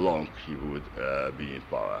long he would be in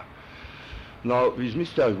power. Now, with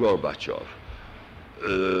Mr. Gorbachev,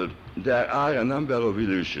 there are a number of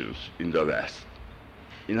illusions in the West.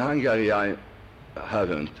 In Hungary, I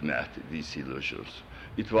haven't met these illusions.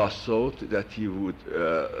 It was thought that he would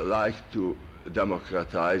like to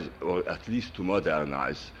democratize, or at least to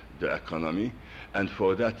modernize the economy, and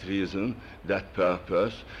for that reason, that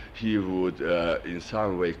purpose, he would in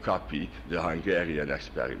some way copy the Hungarian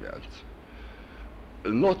experiment.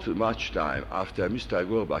 Not much time after Mr.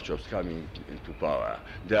 Gorbachev's coming into power,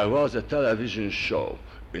 there was a television show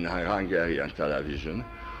in Hungarian television,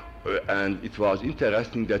 and it was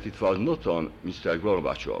interesting that it was not on Mr.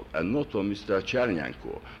 Gorbachev and not on Mr.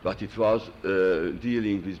 Chernenko, but it was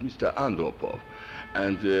dealing with Mr. Andropov,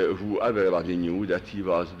 and who everybody knew that he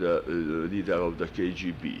was the leader of the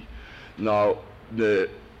KGB. Now,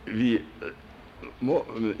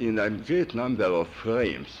 in a great number of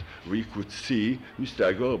frames, we could see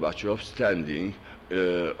Mr. Gorbachev standing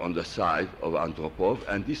on the side of Andropov,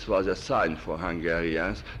 and this was a sign for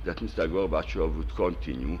Hungarians that Mr. Gorbachev would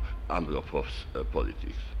continue Andropov's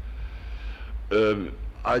politics.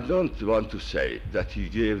 I don't want to say that he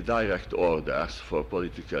gave direct orders for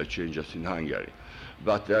political changes in Hungary,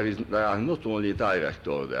 but there are not only direct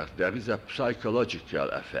orders, there is a psychological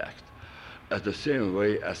effect. At the same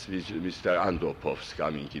way as with Mr. Andropov's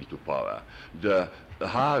coming into power. The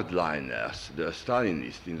hardliners, the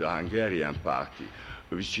Stalinists in the Hungarian party,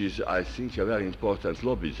 which is, I think, a very important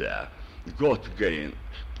lobby there,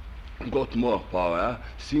 got more power,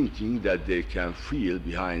 thinking that they can feel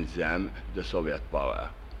behind them the Soviet power.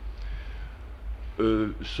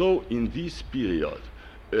 So in this period,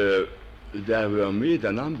 there were made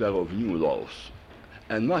a number of new laws,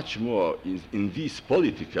 and much more in this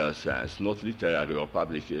political sense, not literary or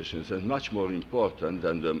publications, and much more important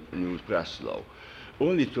than the new press law.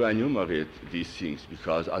 Only to enumerate these things,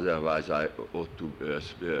 because otherwise I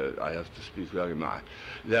have to speak very much.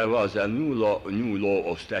 There was a new law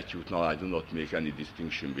of statute. Now I do not make any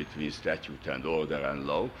distinction between statute and order and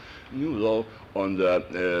law. New law on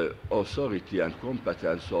the authority and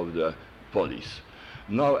competence of the police.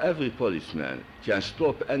 Now every policeman can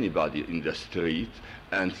stop anybody in the street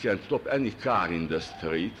and can stop any car in the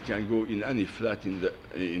street, can go in any flat in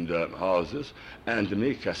the houses and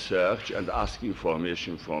make a search and ask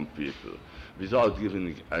information from people without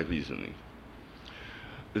giving a reasoning.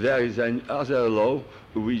 There is another law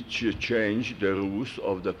which changed the rules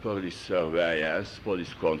of the police surveillance,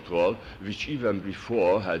 police control, which even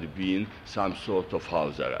before had been some sort of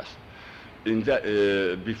house arrest.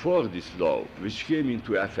 Before this law, which came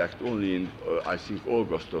into effect only in, I think,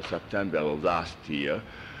 August or September of last year,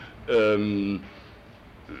 one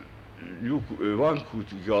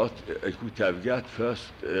could have got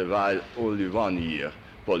first while only 1 year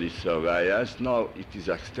police surveillance. Now it is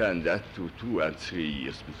extended to 2 and 3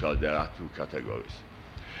 years because there are 2 categories.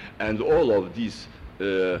 And all of these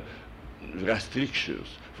restrictions,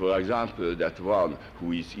 for example, that one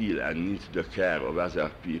who is ill and needs the care of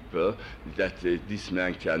other people, that this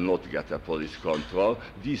man cannot get a police control,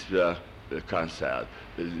 these were cancelled,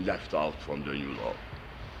 left out from the new law.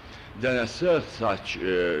 Then a third such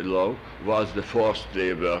law was the forced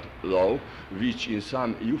labor law, which in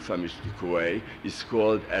some euphemistic way is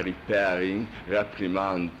called a repairing work,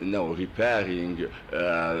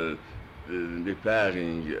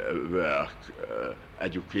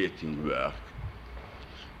 educating work.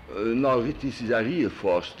 Now this is a real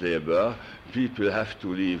forced labor. People have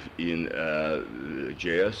to live in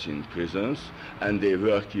jails, in prisons, and they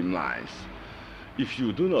work in mines. If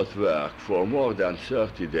you do not work for more than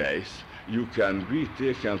 30 days, you can be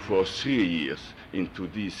taken for 3 years into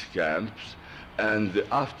these camps, and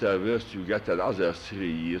afterwards you get another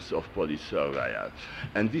 3 years of police surveillance.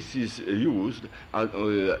 And this is used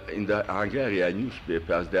in the Hungarian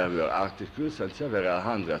newspapers. There were articles, and several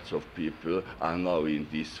hundreds of people are now in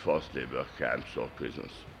these forced labor camps or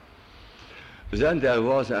prisons. Then there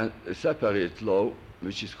was a separate law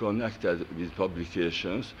which is connected with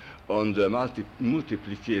publications on the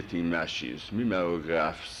multiplicating machines,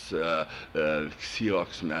 mimeographs,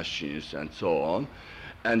 Xerox machines, and so on.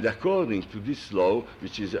 And according to this law,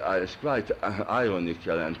 which is quite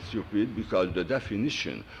ironical and stupid, because the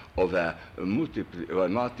definition of a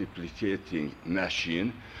multiplicating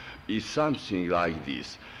machine is something like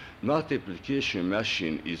this. Multiplication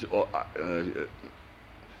machine is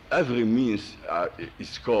every means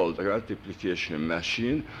is called a multiplication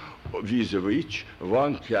machine, with which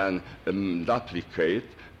one can duplicate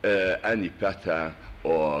any pattern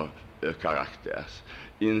or characters.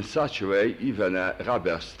 In such a way, even a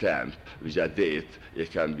rubber stamp with a date,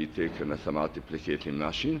 it can be taken as a multiplicating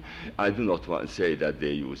machine. I do not want to say that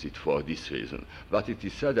they use it for this reason, but it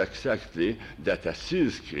is said exactly that a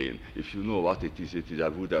seal screen, if you know what it is a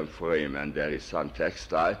wooden frame and there is some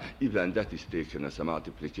textile, even that is taken as a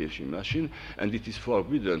multiplication machine, and it is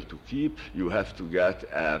forbidden to keep. You have to get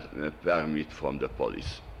a permit from the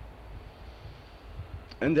police.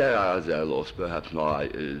 And there are other laws, perhaps now I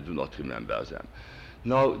do not remember them.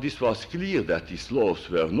 Now, this was clear that these laws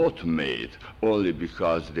were not made only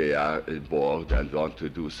because they are bored and want to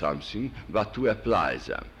do something, but to apply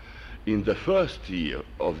them. In the first year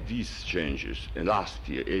of these changes, in last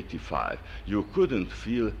year, 85, you couldn't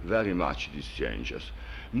feel very much these changes.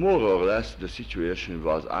 More or less, the situation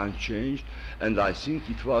was unchanged, and I think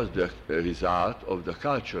it was the result of the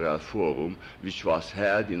cultural forum which was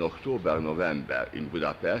held in October-November in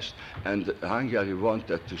Budapest, and Hungary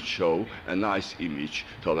wanted to show a nice image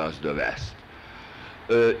towards the West.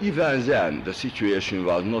 Even then, the situation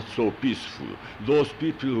was not so peaceful. Those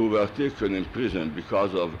people who were taken in prison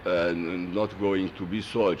because of not going to be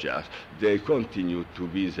soldiers, they continued to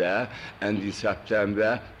be there, and in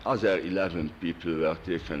September, other 11 people were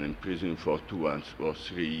taken in prison for 2 or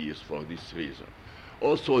 3 years for this reason.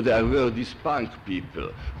 Also, there were these punk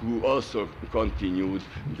people who also continued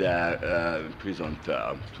their prison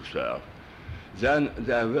term to serve. Then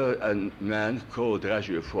there were a man called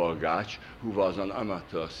Rezső Forgács, who was an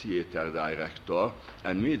amateur theater director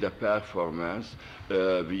and made a performance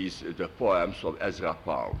with the poems of Ezra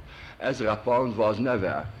Pound. Ezra Pound was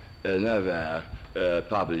never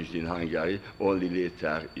published in Hungary, only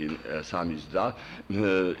later in samizdat.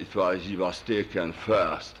 He was taken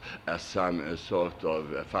first as some sort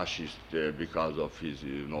of fascist because of his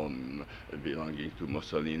belonging to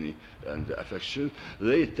Mussolini and affection.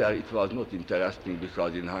 Later it was not interesting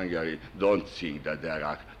because in Hungary don't think that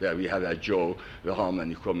there we have a joke how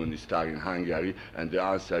many communists are in Hungary, and the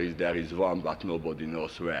answer is there is one but nobody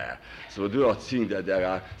knows where. So do not think that there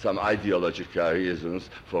are some ideological reasons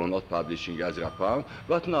for not publishing Ezra background,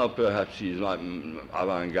 but now perhaps he is not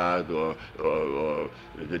avant-garde or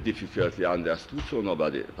difficultly understood, so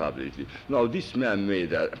nobody published it. Now this man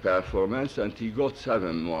made a performance and he got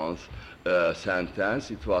 7 months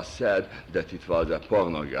sentence. It was said that it was a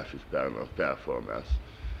pornographic performance.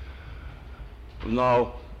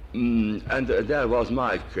 Now, and there was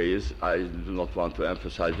my case. I do not want to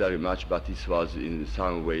emphasize very much, but this was in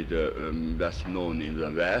some way the best known in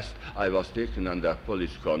the West. I was taken under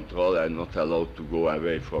police control and not allowed to go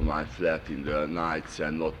away from my flat in the nights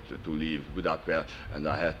and not to leave Budapest, and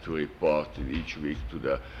I had to report each week to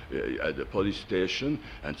the at the police station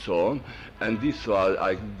and so on. And this was,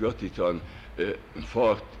 I got it on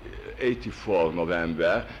 84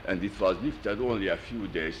 November, and it was lifted only a few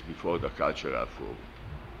days before the Cultural Forum.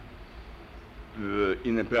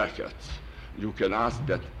 In the brackets, you can ask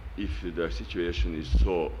that if the situation is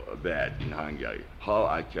so bad in Hungary, how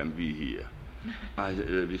I can be here?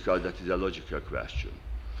 Because that is a logical question.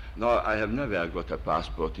 Now, I have never got a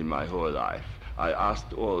passport in my whole life. I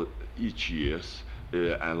asked each year,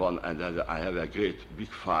 and I have a great big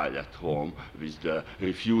file at home with the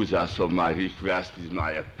refusals of my request, with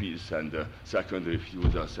my appeals and the second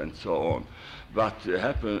refusals and so on. But there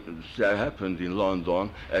happened in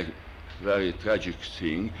London a very tragic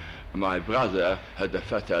thing. My brother had a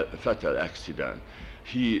fatal accident.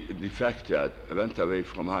 He defected, went away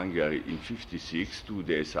from Hungary in '56, 2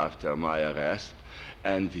 days after my arrest,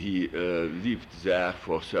 and he lived there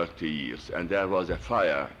for 30 years. And there was a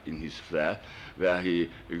fire in his flat where he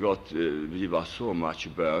was so much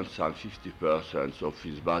burned, some 50% of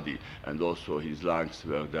his body and also his lungs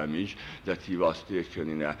were damaged, that he was taken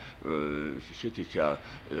in a critical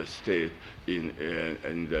state in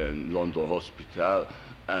the London hospital.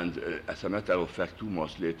 And as a matter of fact, 2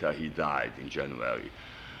 months later he died in January.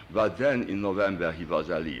 But then in November he was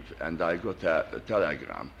alive, and I got a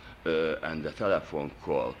telegram and a telephone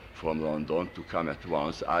call from London to come at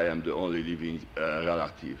once. I am the only living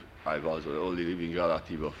relative. I was the only living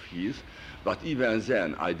relative of his, but even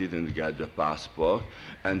then I didn't get the passport,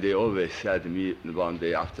 and they always said to me one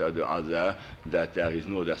day after the other that there is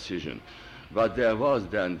no decision. But there was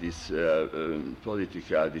then this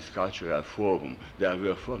this cultural forum. There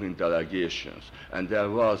were foreign delegations, and there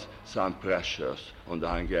was some pressures on the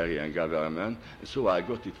Hungarian government. So I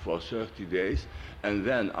got it for 30 days, and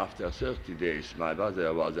then after 30 days, my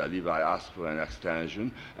brother was alive. I asked for an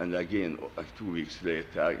extension, and again, 2 weeks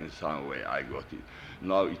later, in some way, I got it.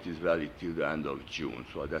 Now it is valid till the end of June,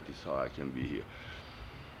 so that is how I can be here.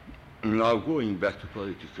 Now, going back to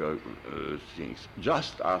political things,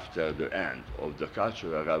 just after the end of the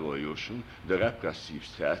Cultural Revolution, the repressive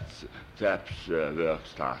steps were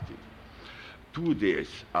started. 2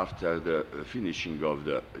 days after the finishing of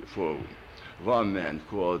the forum, one man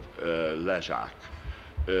called Lezsák,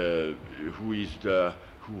 who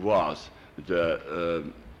was the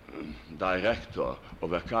director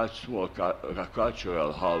of a small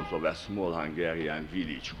cultural house of a small Hungarian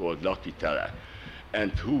village called Lakitele,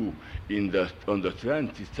 and who on the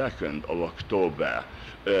 22nd of October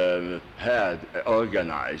had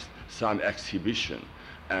organized some exhibition,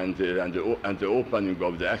 and the opening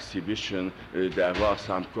of the exhibition there was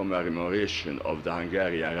some commemoration of the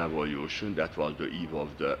Hungarian Revolution. That was the eve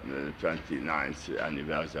of the 29th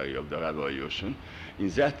anniversary of the Revolution. In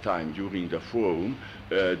that time, during the forum,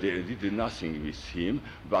 they did nothing with him,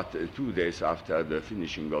 but 2 days after the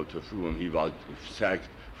finishing of the forum, he was sacked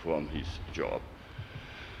from his job.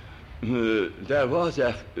 There was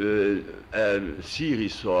a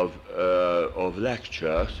series of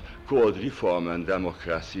lectures called Reform and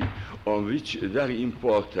Democracy, on which very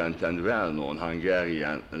important and well-known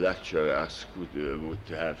Hungarian lecturers would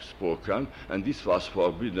have spoken, and this was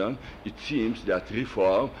forbidden. It seems that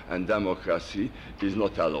reform and democracy is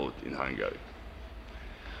not allowed in Hungary.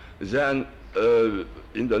 Then,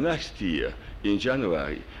 in the next year, in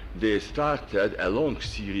January, they started a long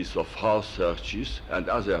series of house searches and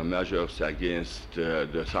other measures against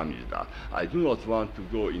the samizdat. I do not want to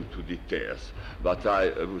go into details, but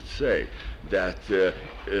I would say that there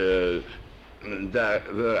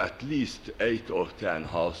were at least 8 or 10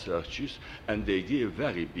 house searches, and they gave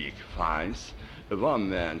very big fines. One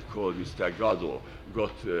man called Mr. Gado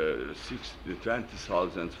got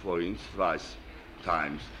 20,000 forints, twice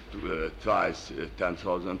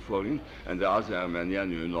 10,000 forint, and the other man,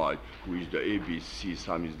 Jenő Nagy, who is the ABC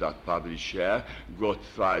samizdat publisher, got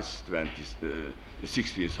twice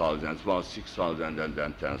 16,000, once 6,000 and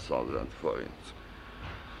then 10,000 forints.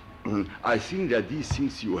 I think that these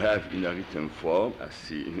things you have in a written form, as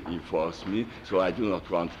he informs me, so I do not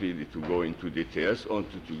want really to go into details, only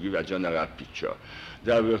to give a general picture.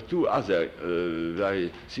 There were two other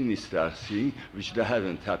very sinister things which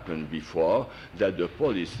haven't happened before, that the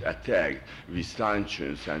police attacked with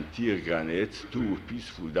stanchions and tear grenades two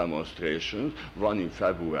peaceful demonstrations, one in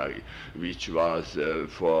February, which was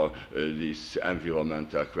for this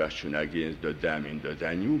environmental question against the dam in the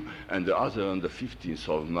Danube, and the other on the 15th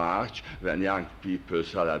of March, when young people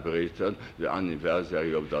celebrated the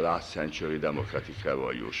anniversary of the last century democratic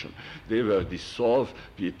revolution. They were dissolved,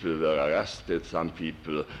 people were arrested, some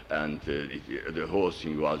people, and the whole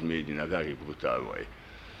thing was made in a very brutal way.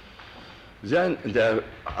 Then there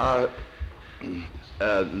are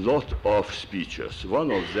a lot of speeches.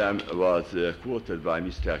 One of them was quoted by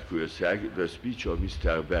Mr. Kósik, the speech of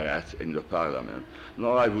Mr. Berec in the parliament.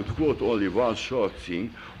 Now I would quote only one short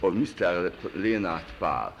thing of Mr. Lénárd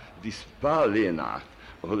Pál. This Pál Lénárd,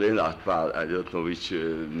 or Lénárd Pál, I don't know which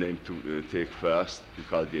name to take first,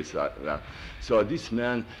 because this so this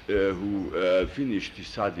man who finished his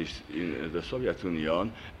studies in the Soviet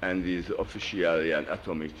Union and is officially an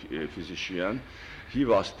atomic physician, he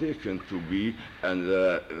was taken to be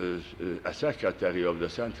a secretary of the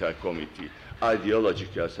Central Committee,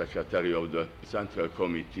 ideological secretary of the Central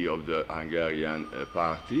Committee of the Hungarian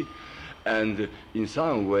party, and in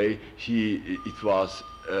some way it was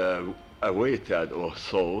awaited or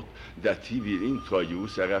thought that he will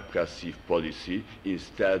introduce a repressive policy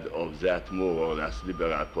instead of that more or less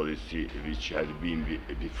liberal policy which had been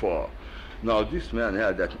before. Now, this man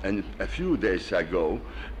had a few days ago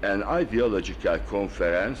an ideological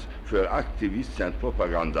conference for activists and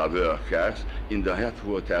propaganda workers in the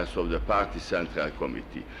headquarters of the party Central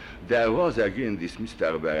Committee. There was again this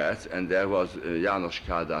Mr. Berec, and there was János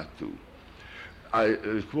Kádár too. I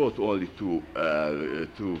quote only two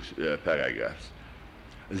paragraphs.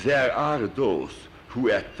 There are those who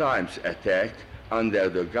at times attack, under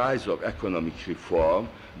the guise of economic reform,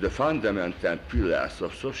 the fundamental pillars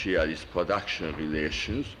of socialist production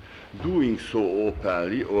relations, doing so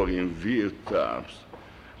openly or in veiled terms.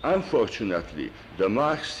 Unfortunately, the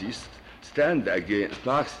Marxist stand against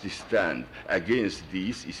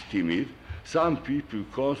these is timid. Some people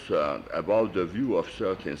concerned about the view of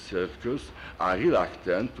certain circles are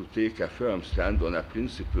reluctant to take a firm stand on a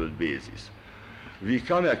principled basis. We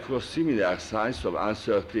come across similar signs of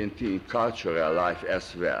uncertainty in cultural life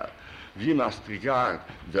as well. We must regard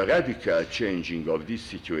the radical changing of this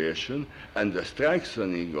situation and the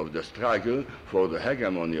strengthening of the struggle for the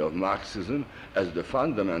hegemony of Marxism as the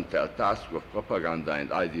fundamental task of propaganda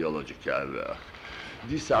and ideological work.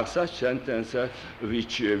 These are such sentences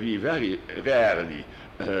which we very rarely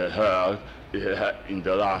heard in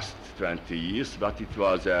the last 20 years, but it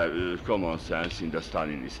was common sense in the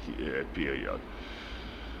Stalinist period.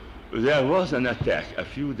 There was an attack a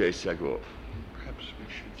few days ago. Perhaps we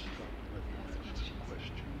should start with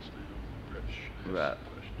questions now. Well,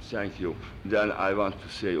 thank you. Then I want to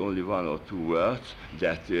say only one or two words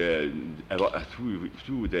that about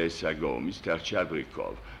 2 days ago, Mr.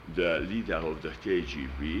 Chebrikov, the leader of the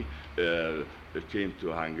KGB, came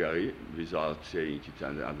to Hungary without saying it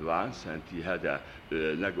in advance, and he had a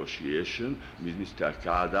negotiation with Mr.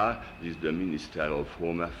 Kádár, with the Minister of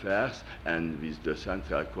Home Affairs, and with the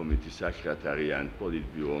Central Committee Secretary and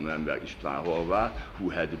Politburo member István Horváth, who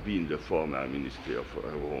had been the former Minister of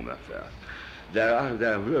Home Affairs.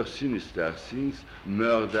 There were sinister things,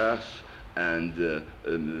 murders, and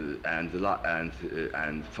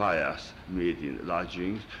fires made in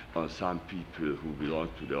lodgings on some people who belong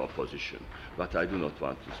to the opposition. But I do not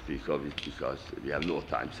want to speak of it because we have no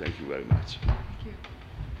time. Thank you very much. Thank you.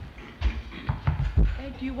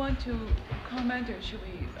 Ed, do you want to comment, or should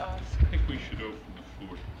we ask? I think we should open the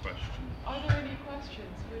floor to questions. Are there any questions?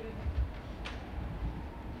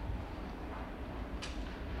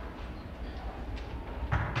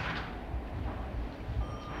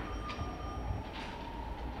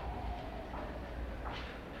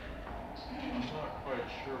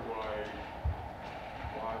 Sure why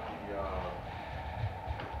the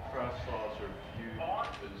press laws are viewed as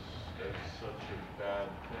such a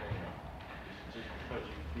bad thing. Is it just because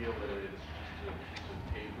you feel that it's just a piece of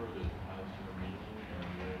paper that has no meaning,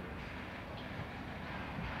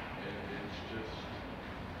 and it's just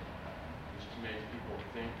to make people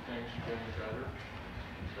think things are getting better?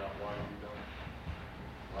 Is that why you don't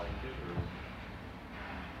like it, or?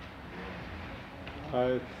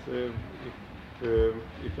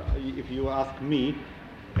 If you ask me,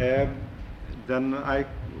 then I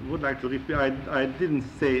would like to repeat. I didn't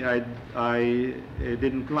say I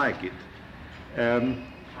didn't like it.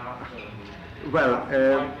 Well,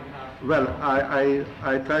 Well, I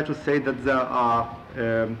try to say that there are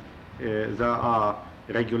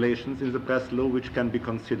regulations in the press law which can be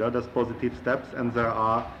considered as positive steps, and there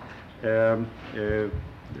are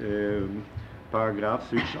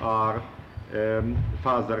paragraphs which are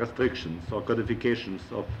further restrictions or codifications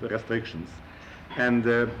of restrictions. And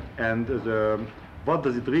what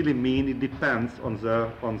does it really mean? It depends on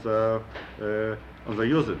the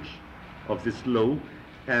usage of this law.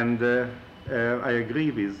 And I agree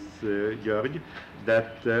with György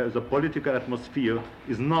that the political atmosphere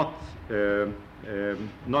is not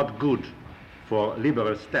good for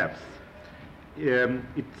liberal steps.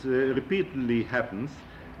 It repeatedly happens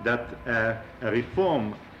that a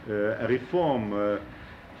reform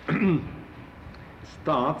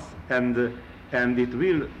starts and it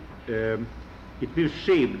will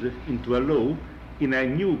shaped into a law in a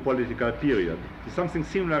new political period. Something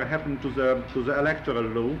similar happened to the electoral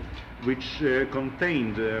law, which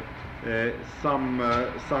contained some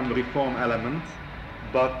reform elements,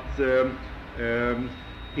 but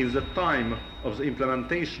in the time of the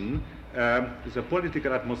implementation, the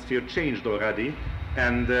political atmosphere changed already,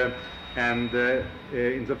 and in the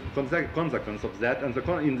consequence of that, and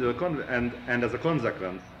as a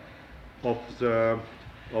consequence of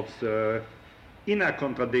the inner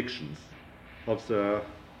contradictions of the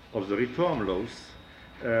reform laws,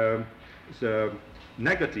 the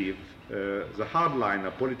negative, the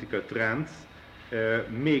hardliner political trends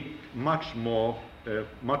make much more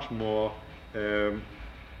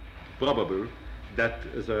probable that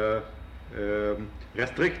the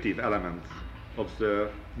restrictive elements of the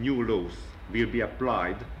new laws will be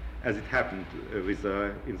applied, as it happened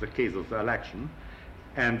in the case of the election,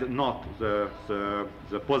 and not the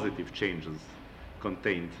positive changes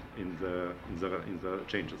contained in the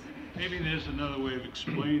changes. Maybe there's another way of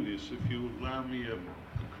explaining this. If you allow me a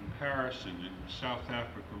comparison, in South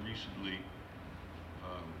Africa recently,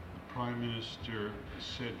 the Prime Minister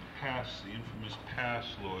said the infamous pass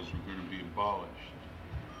laws were going to be abolished.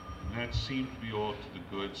 And that seemed to be all to the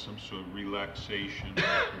good, some sort of relaxation,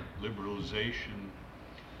 liberalization,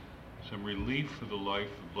 some relief for the life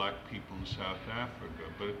of black people in South Africa.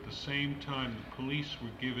 But at the same time, the police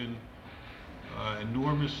were given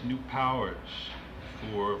enormous new powers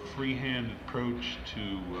for a free-hand approach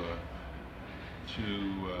to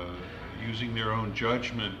using their own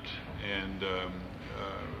judgment and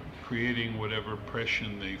creating whatever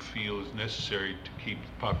oppression they feel is necessary to keep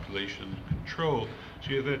the population under control. So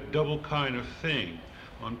you have that double kind of thing.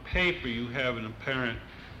 On paper, you have an apparent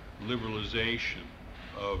liberalization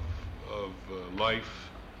of life,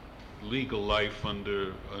 legal life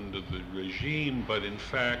under the regime, but in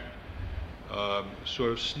fact,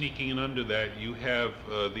 sort of sneaking in under that, you have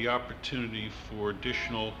the opportunity for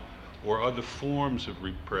additional or other forms of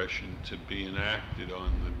repression to be enacted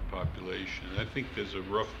on the population. And I think there's a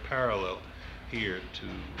rough parallel here to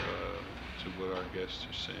what our guests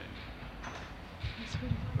are saying.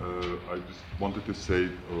 I just wanted to say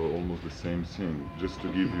almost the same thing, just to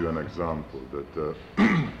give you an example, that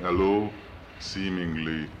a law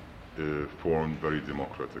seemingly formed very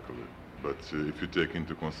democratically. But if you take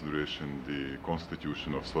into consideration the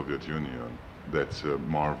Constitution of Soviet Union, that's a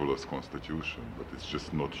marvelous constitution, but it's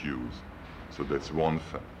just not used. So that's one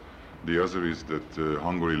fact. The other is that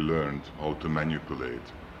Hungary learned how to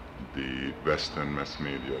manipulate the Western mass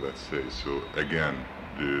media, let's say. So again,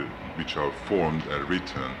 which are formed and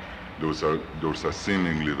written, those are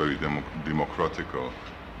seemingly very democratical,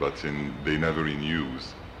 but they never in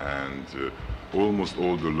use. And almost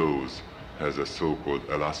all the laws has a so-called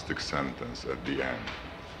elastic sentence at the end,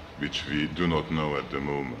 which we do not know at the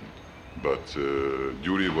moment. But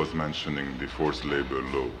Gyuri was mentioning the forced labor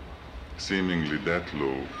law. Seemingly that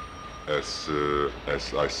law, as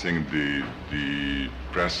I think the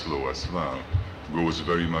press law as well, goes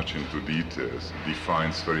very much into details,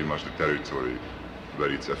 defines very much the territory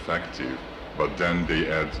where it's effective, but then they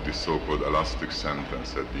add the so-called elastic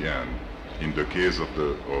sentence at the end. In the case of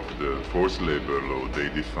the forced labor law, they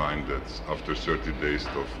define that after 30 days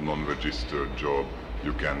of non-registered job,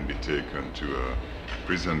 you can be taken to a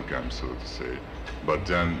prison camp, so to say. But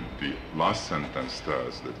then the last sentence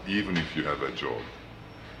tells that even if you have a job,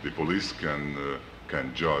 the police can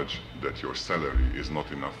judge that your salary is not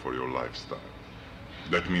enough for your lifestyle.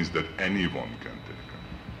 That means that anyone can take it.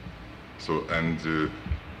 So, and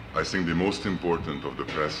I think the most important of the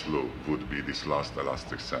press law would be this last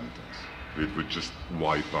elastic sentence. It would just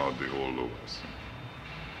wipe out the whole law.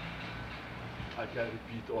 I can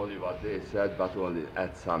repeat only what they said, but only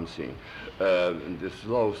add something. These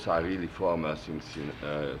laws are really former things in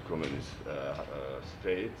communist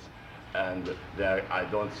states, and there I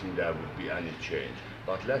don't think there would be any change.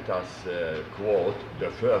 But let us quote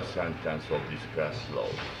the first sentence of this press law.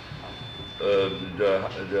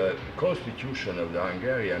 The Constitution of the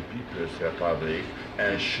Hungarian People's Republic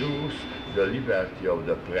ensures the liberty of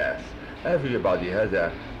the press. Everybody has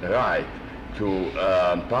a right to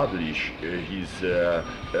publish his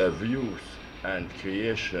views and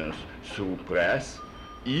creations through press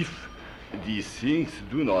if these things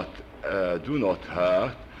do not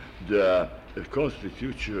hurt the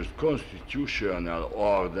constitutional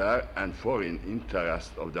order and foreign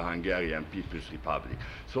interest of the Hungarian People's Republic.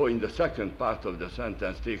 So in the second part of the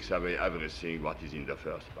sentence takes away everything what is in the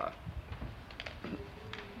first part.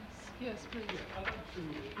 Yes, please. I'd like to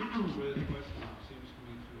raise a question that seems to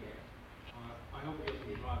me to, I hope it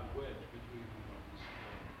doesn't drive a wedge between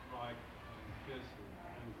Rajk and Kósik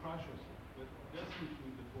and Krassó, but it does seem to me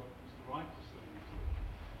that what Mr. Rajk was saying is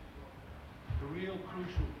the real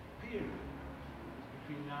crucial period is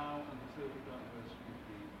between now and the 30th anniversary of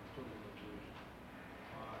the October Revolution.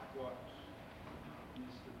 What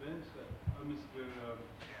Mr.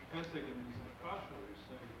 Kósik and Mr. Krassó is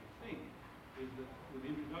saying, I think, is that with the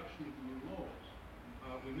introduction of new laws,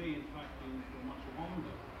 we may in fact be in for a much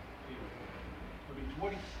longer period. I mean, to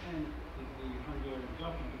what extent is the Hungarian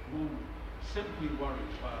government at the moment simply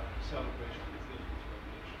worried about the celebration of the 30th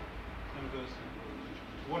revolution, anniversary of the revolution?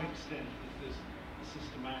 To what extent is this a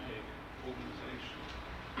systematic organization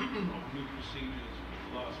of new procedures which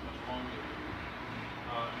will last much longer than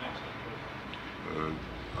next October?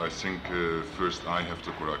 I think first I have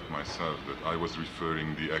to correct myself that I was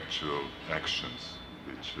referring the actual actions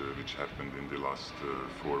which happened in the last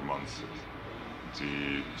 4 months.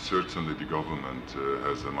 Certainly the government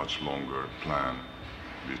has a much longer plan,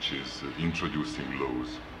 which is introducing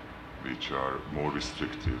laws which are more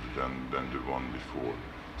restrictive than the one before.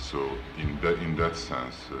 So in that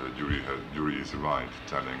sense, Gyuri is right,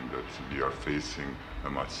 telling that we are facing a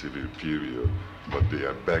much severe period, but they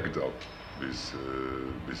are backed up with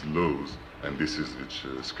laws, and this is which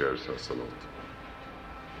scares us a lot.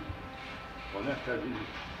 Well, after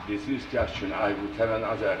this discussion, I would have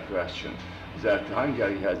another question. That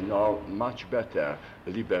Hungary has now much better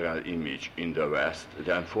liberal image in the West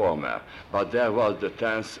than former. But there was the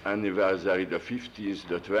 10th anniversary, the 15th,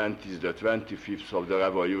 the 20th, the 25th of the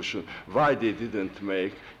revolution. Why they didn't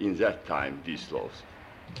make in that time these laws?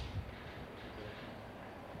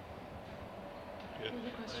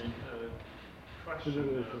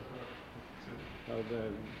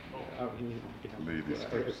 Ladies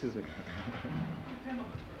Excuse me.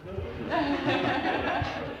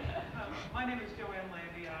 My name is Joanne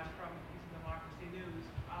Landy. I'm from Peace and Democracy News.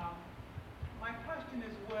 My question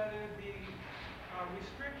is whether the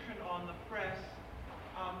restriction on the press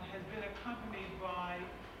has been accompanied by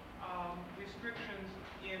restrictions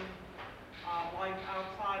in life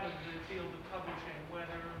outside of the field of publishing,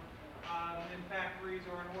 whether in factories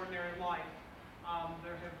or in ordinary life,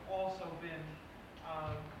 there have also been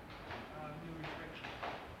new restrictions.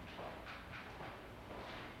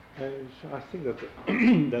 I think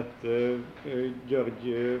that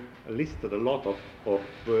György listed a lot of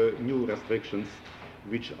new restrictions,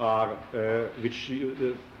 which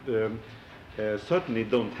certainly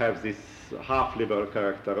don't have this half-liberal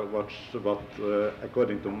character, what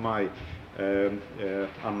according to my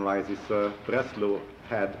analysis, press law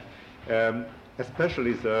had,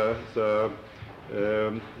 especially the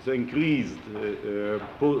increased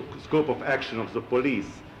scope of action of the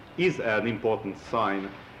police is an important sign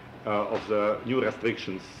of the new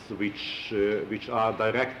restrictions which are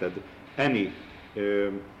directed any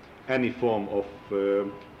form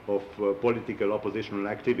of political oppositional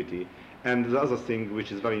activity. And the other thing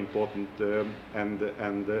which is very important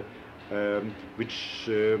which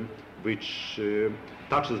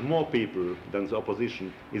touches more people than the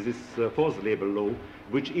opposition is this forced labor law,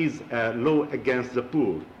 which is a law against the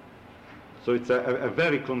poor. So it's a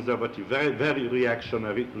very conservative, very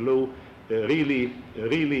reactionary law, really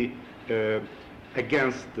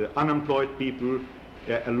against unemployed people,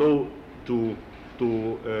 a law to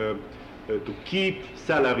keep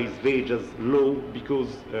salaries, wages low,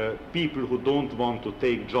 because people who don't want to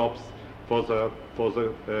take jobs for the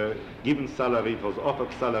given salary, for the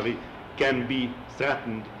offered salary, can be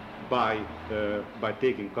threatened by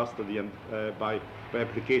taking custody and by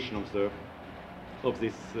application of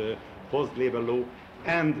this forced labor law,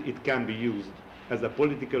 and it can be used as a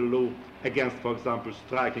political law against, for example,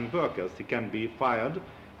 striking workers. They can be fired,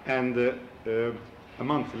 and a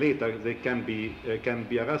month later they can be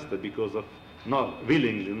arrested because of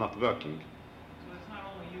willingly not working. So it's not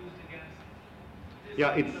only used against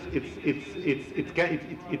Yeah,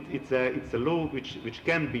 it's a law which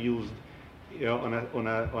can be used, you know,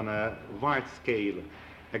 on a wide scale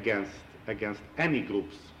against any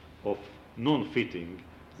groups of non-fitting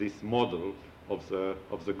this model of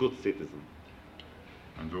the good citizen.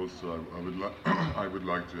 And also, I would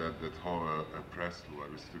like to add that how a press law, a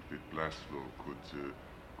restricted press law,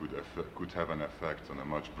 could have an effect on a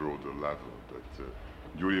much broader level. That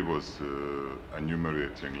Gyuri was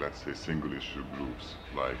enumerating, let's say, single issue groups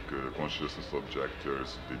like consciousness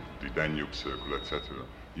objectors, the Danube Circle, etc.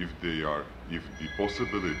 If the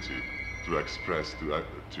possibility to express,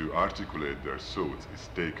 to articulate their thoughts is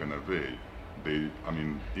taken away,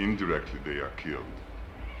 indirectly they are killed.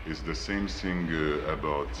 It's the same thing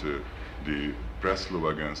about the press law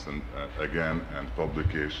again and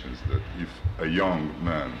publications, that if a young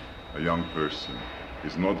man, a young person,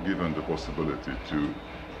 is not given the possibility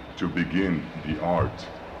to begin the art,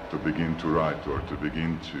 to begin to write, or to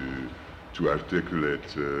begin to articulate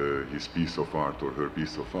his piece of art or her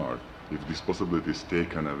piece of art, if this possibility is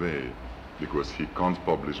taken away because he can't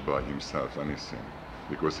publish by himself anything,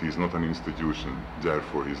 because he's not an institution,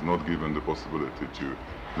 therefore he's not given the possibility to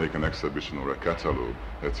make an exhibition or a catalog,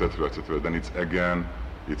 etc., etc., then it's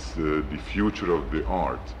the future of the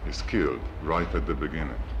art is killed right at the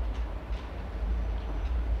beginning.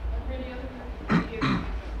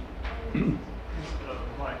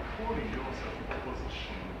 By calling yourself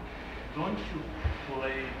opposition, don't you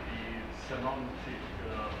play the semantic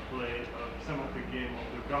game of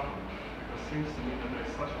the government? Because it seems to me that there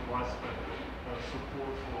is such a widespread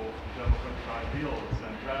support for democratic ideals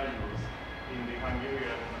and values in the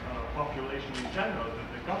Hungarian population in general that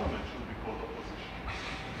the government should be called opposition.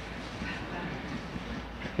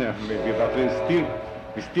 Yeah, maybe, but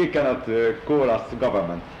we still cannot call us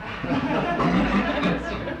government.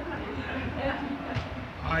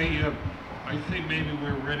 I think maybe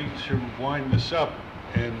we're ready to wind this up,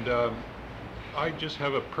 and I just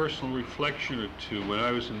have a personal reflection or two. When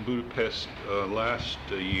I was in Budapest last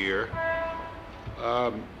year,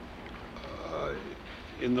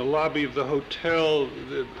 in the lobby of the hotel,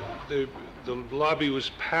 the lobby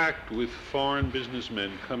was packed with foreign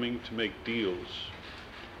businessmen coming to make deals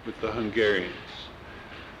with the Hungarians.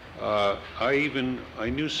 I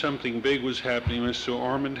knew something big was happening when I saw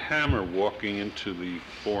Armand Hammer walking into the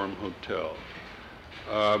Forum Hotel.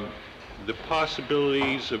 The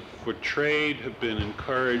possibilities for trade have been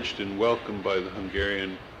encouraged and welcomed by the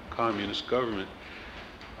Hungarian communist government.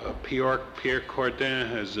 Pierre Cardin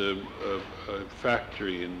has a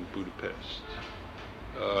factory in Budapest,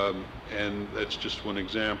 and that's just one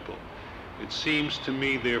example. It seems to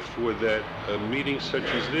me, therefore, that a meeting such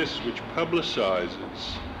as this, which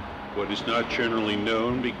publicizes what is not generally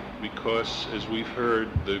known, because, as we've heard,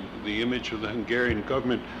 the image of the Hungarian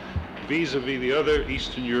government vis-a-vis the other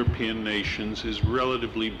Eastern European nations is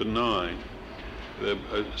relatively benign.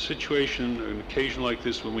 A situation, an occasion like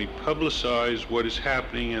this, when we publicize what is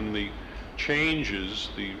happening and the changes,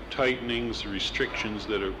 the tightenings, the restrictions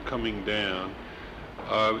that are coming down,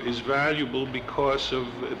 is valuable because of,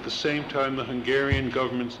 at the same time, the Hungarian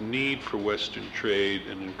government's need for Western trade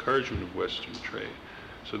and encouragement of Western trade.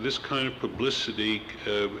 So this kind of publicity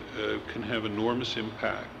can have enormous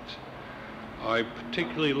impact. I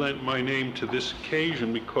particularly lent my name to this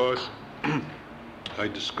occasion because I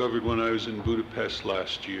discovered when I was in Budapest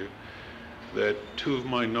last year that 2 of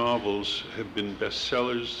my novels have been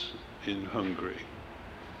bestsellers in Hungary.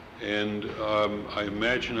 And I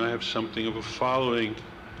imagine I have something of a following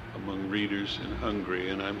among readers in Hungary,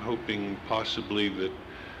 and I'm hoping possibly that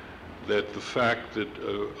the fact that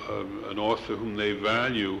an author whom they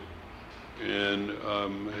value and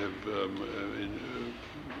have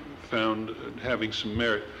found having some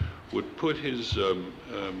merit would put his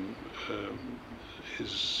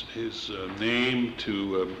name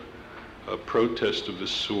to a protest of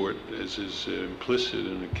this sort, as is implicit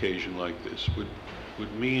in an occasion like this,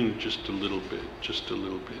 would mean just a little bit.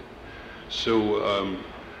 So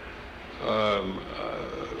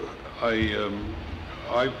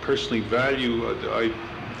I personally value, I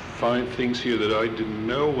find things here that I didn't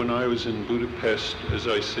know when I was in Budapest. As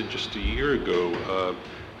I said just a year ago,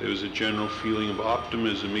 there was a general feeling of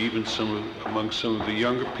optimism, even among some of the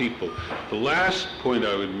younger people. The last point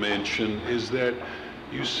I would mention is that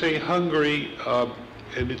you say Hungary,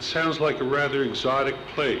 and it sounds like a rather exotic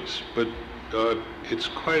place, but it's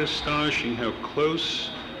quite astonishing how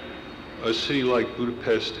close a city like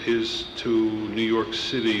Budapest is to New York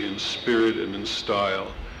City in spirit and in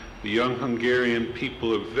style. The young Hungarian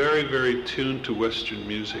people are very, very tuned to Western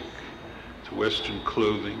music, to Western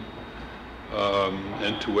clothing.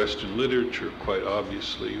 and to Western literature, quite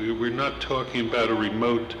obviously. We're not talking about a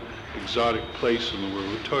remote, exotic place in the world.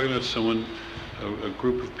 We're talking about someone, a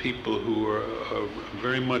group of people who are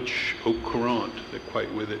very much au courant. They're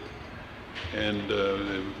quite with it, and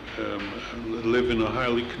live in a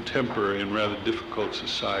highly contemporary and rather difficult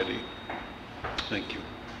society. Thank you.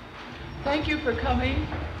 Thank you for coming,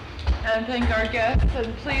 and thank our guests.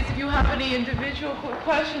 And please, if you have any individual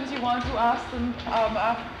questions you want to ask them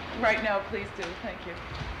right now, please do. Thank you.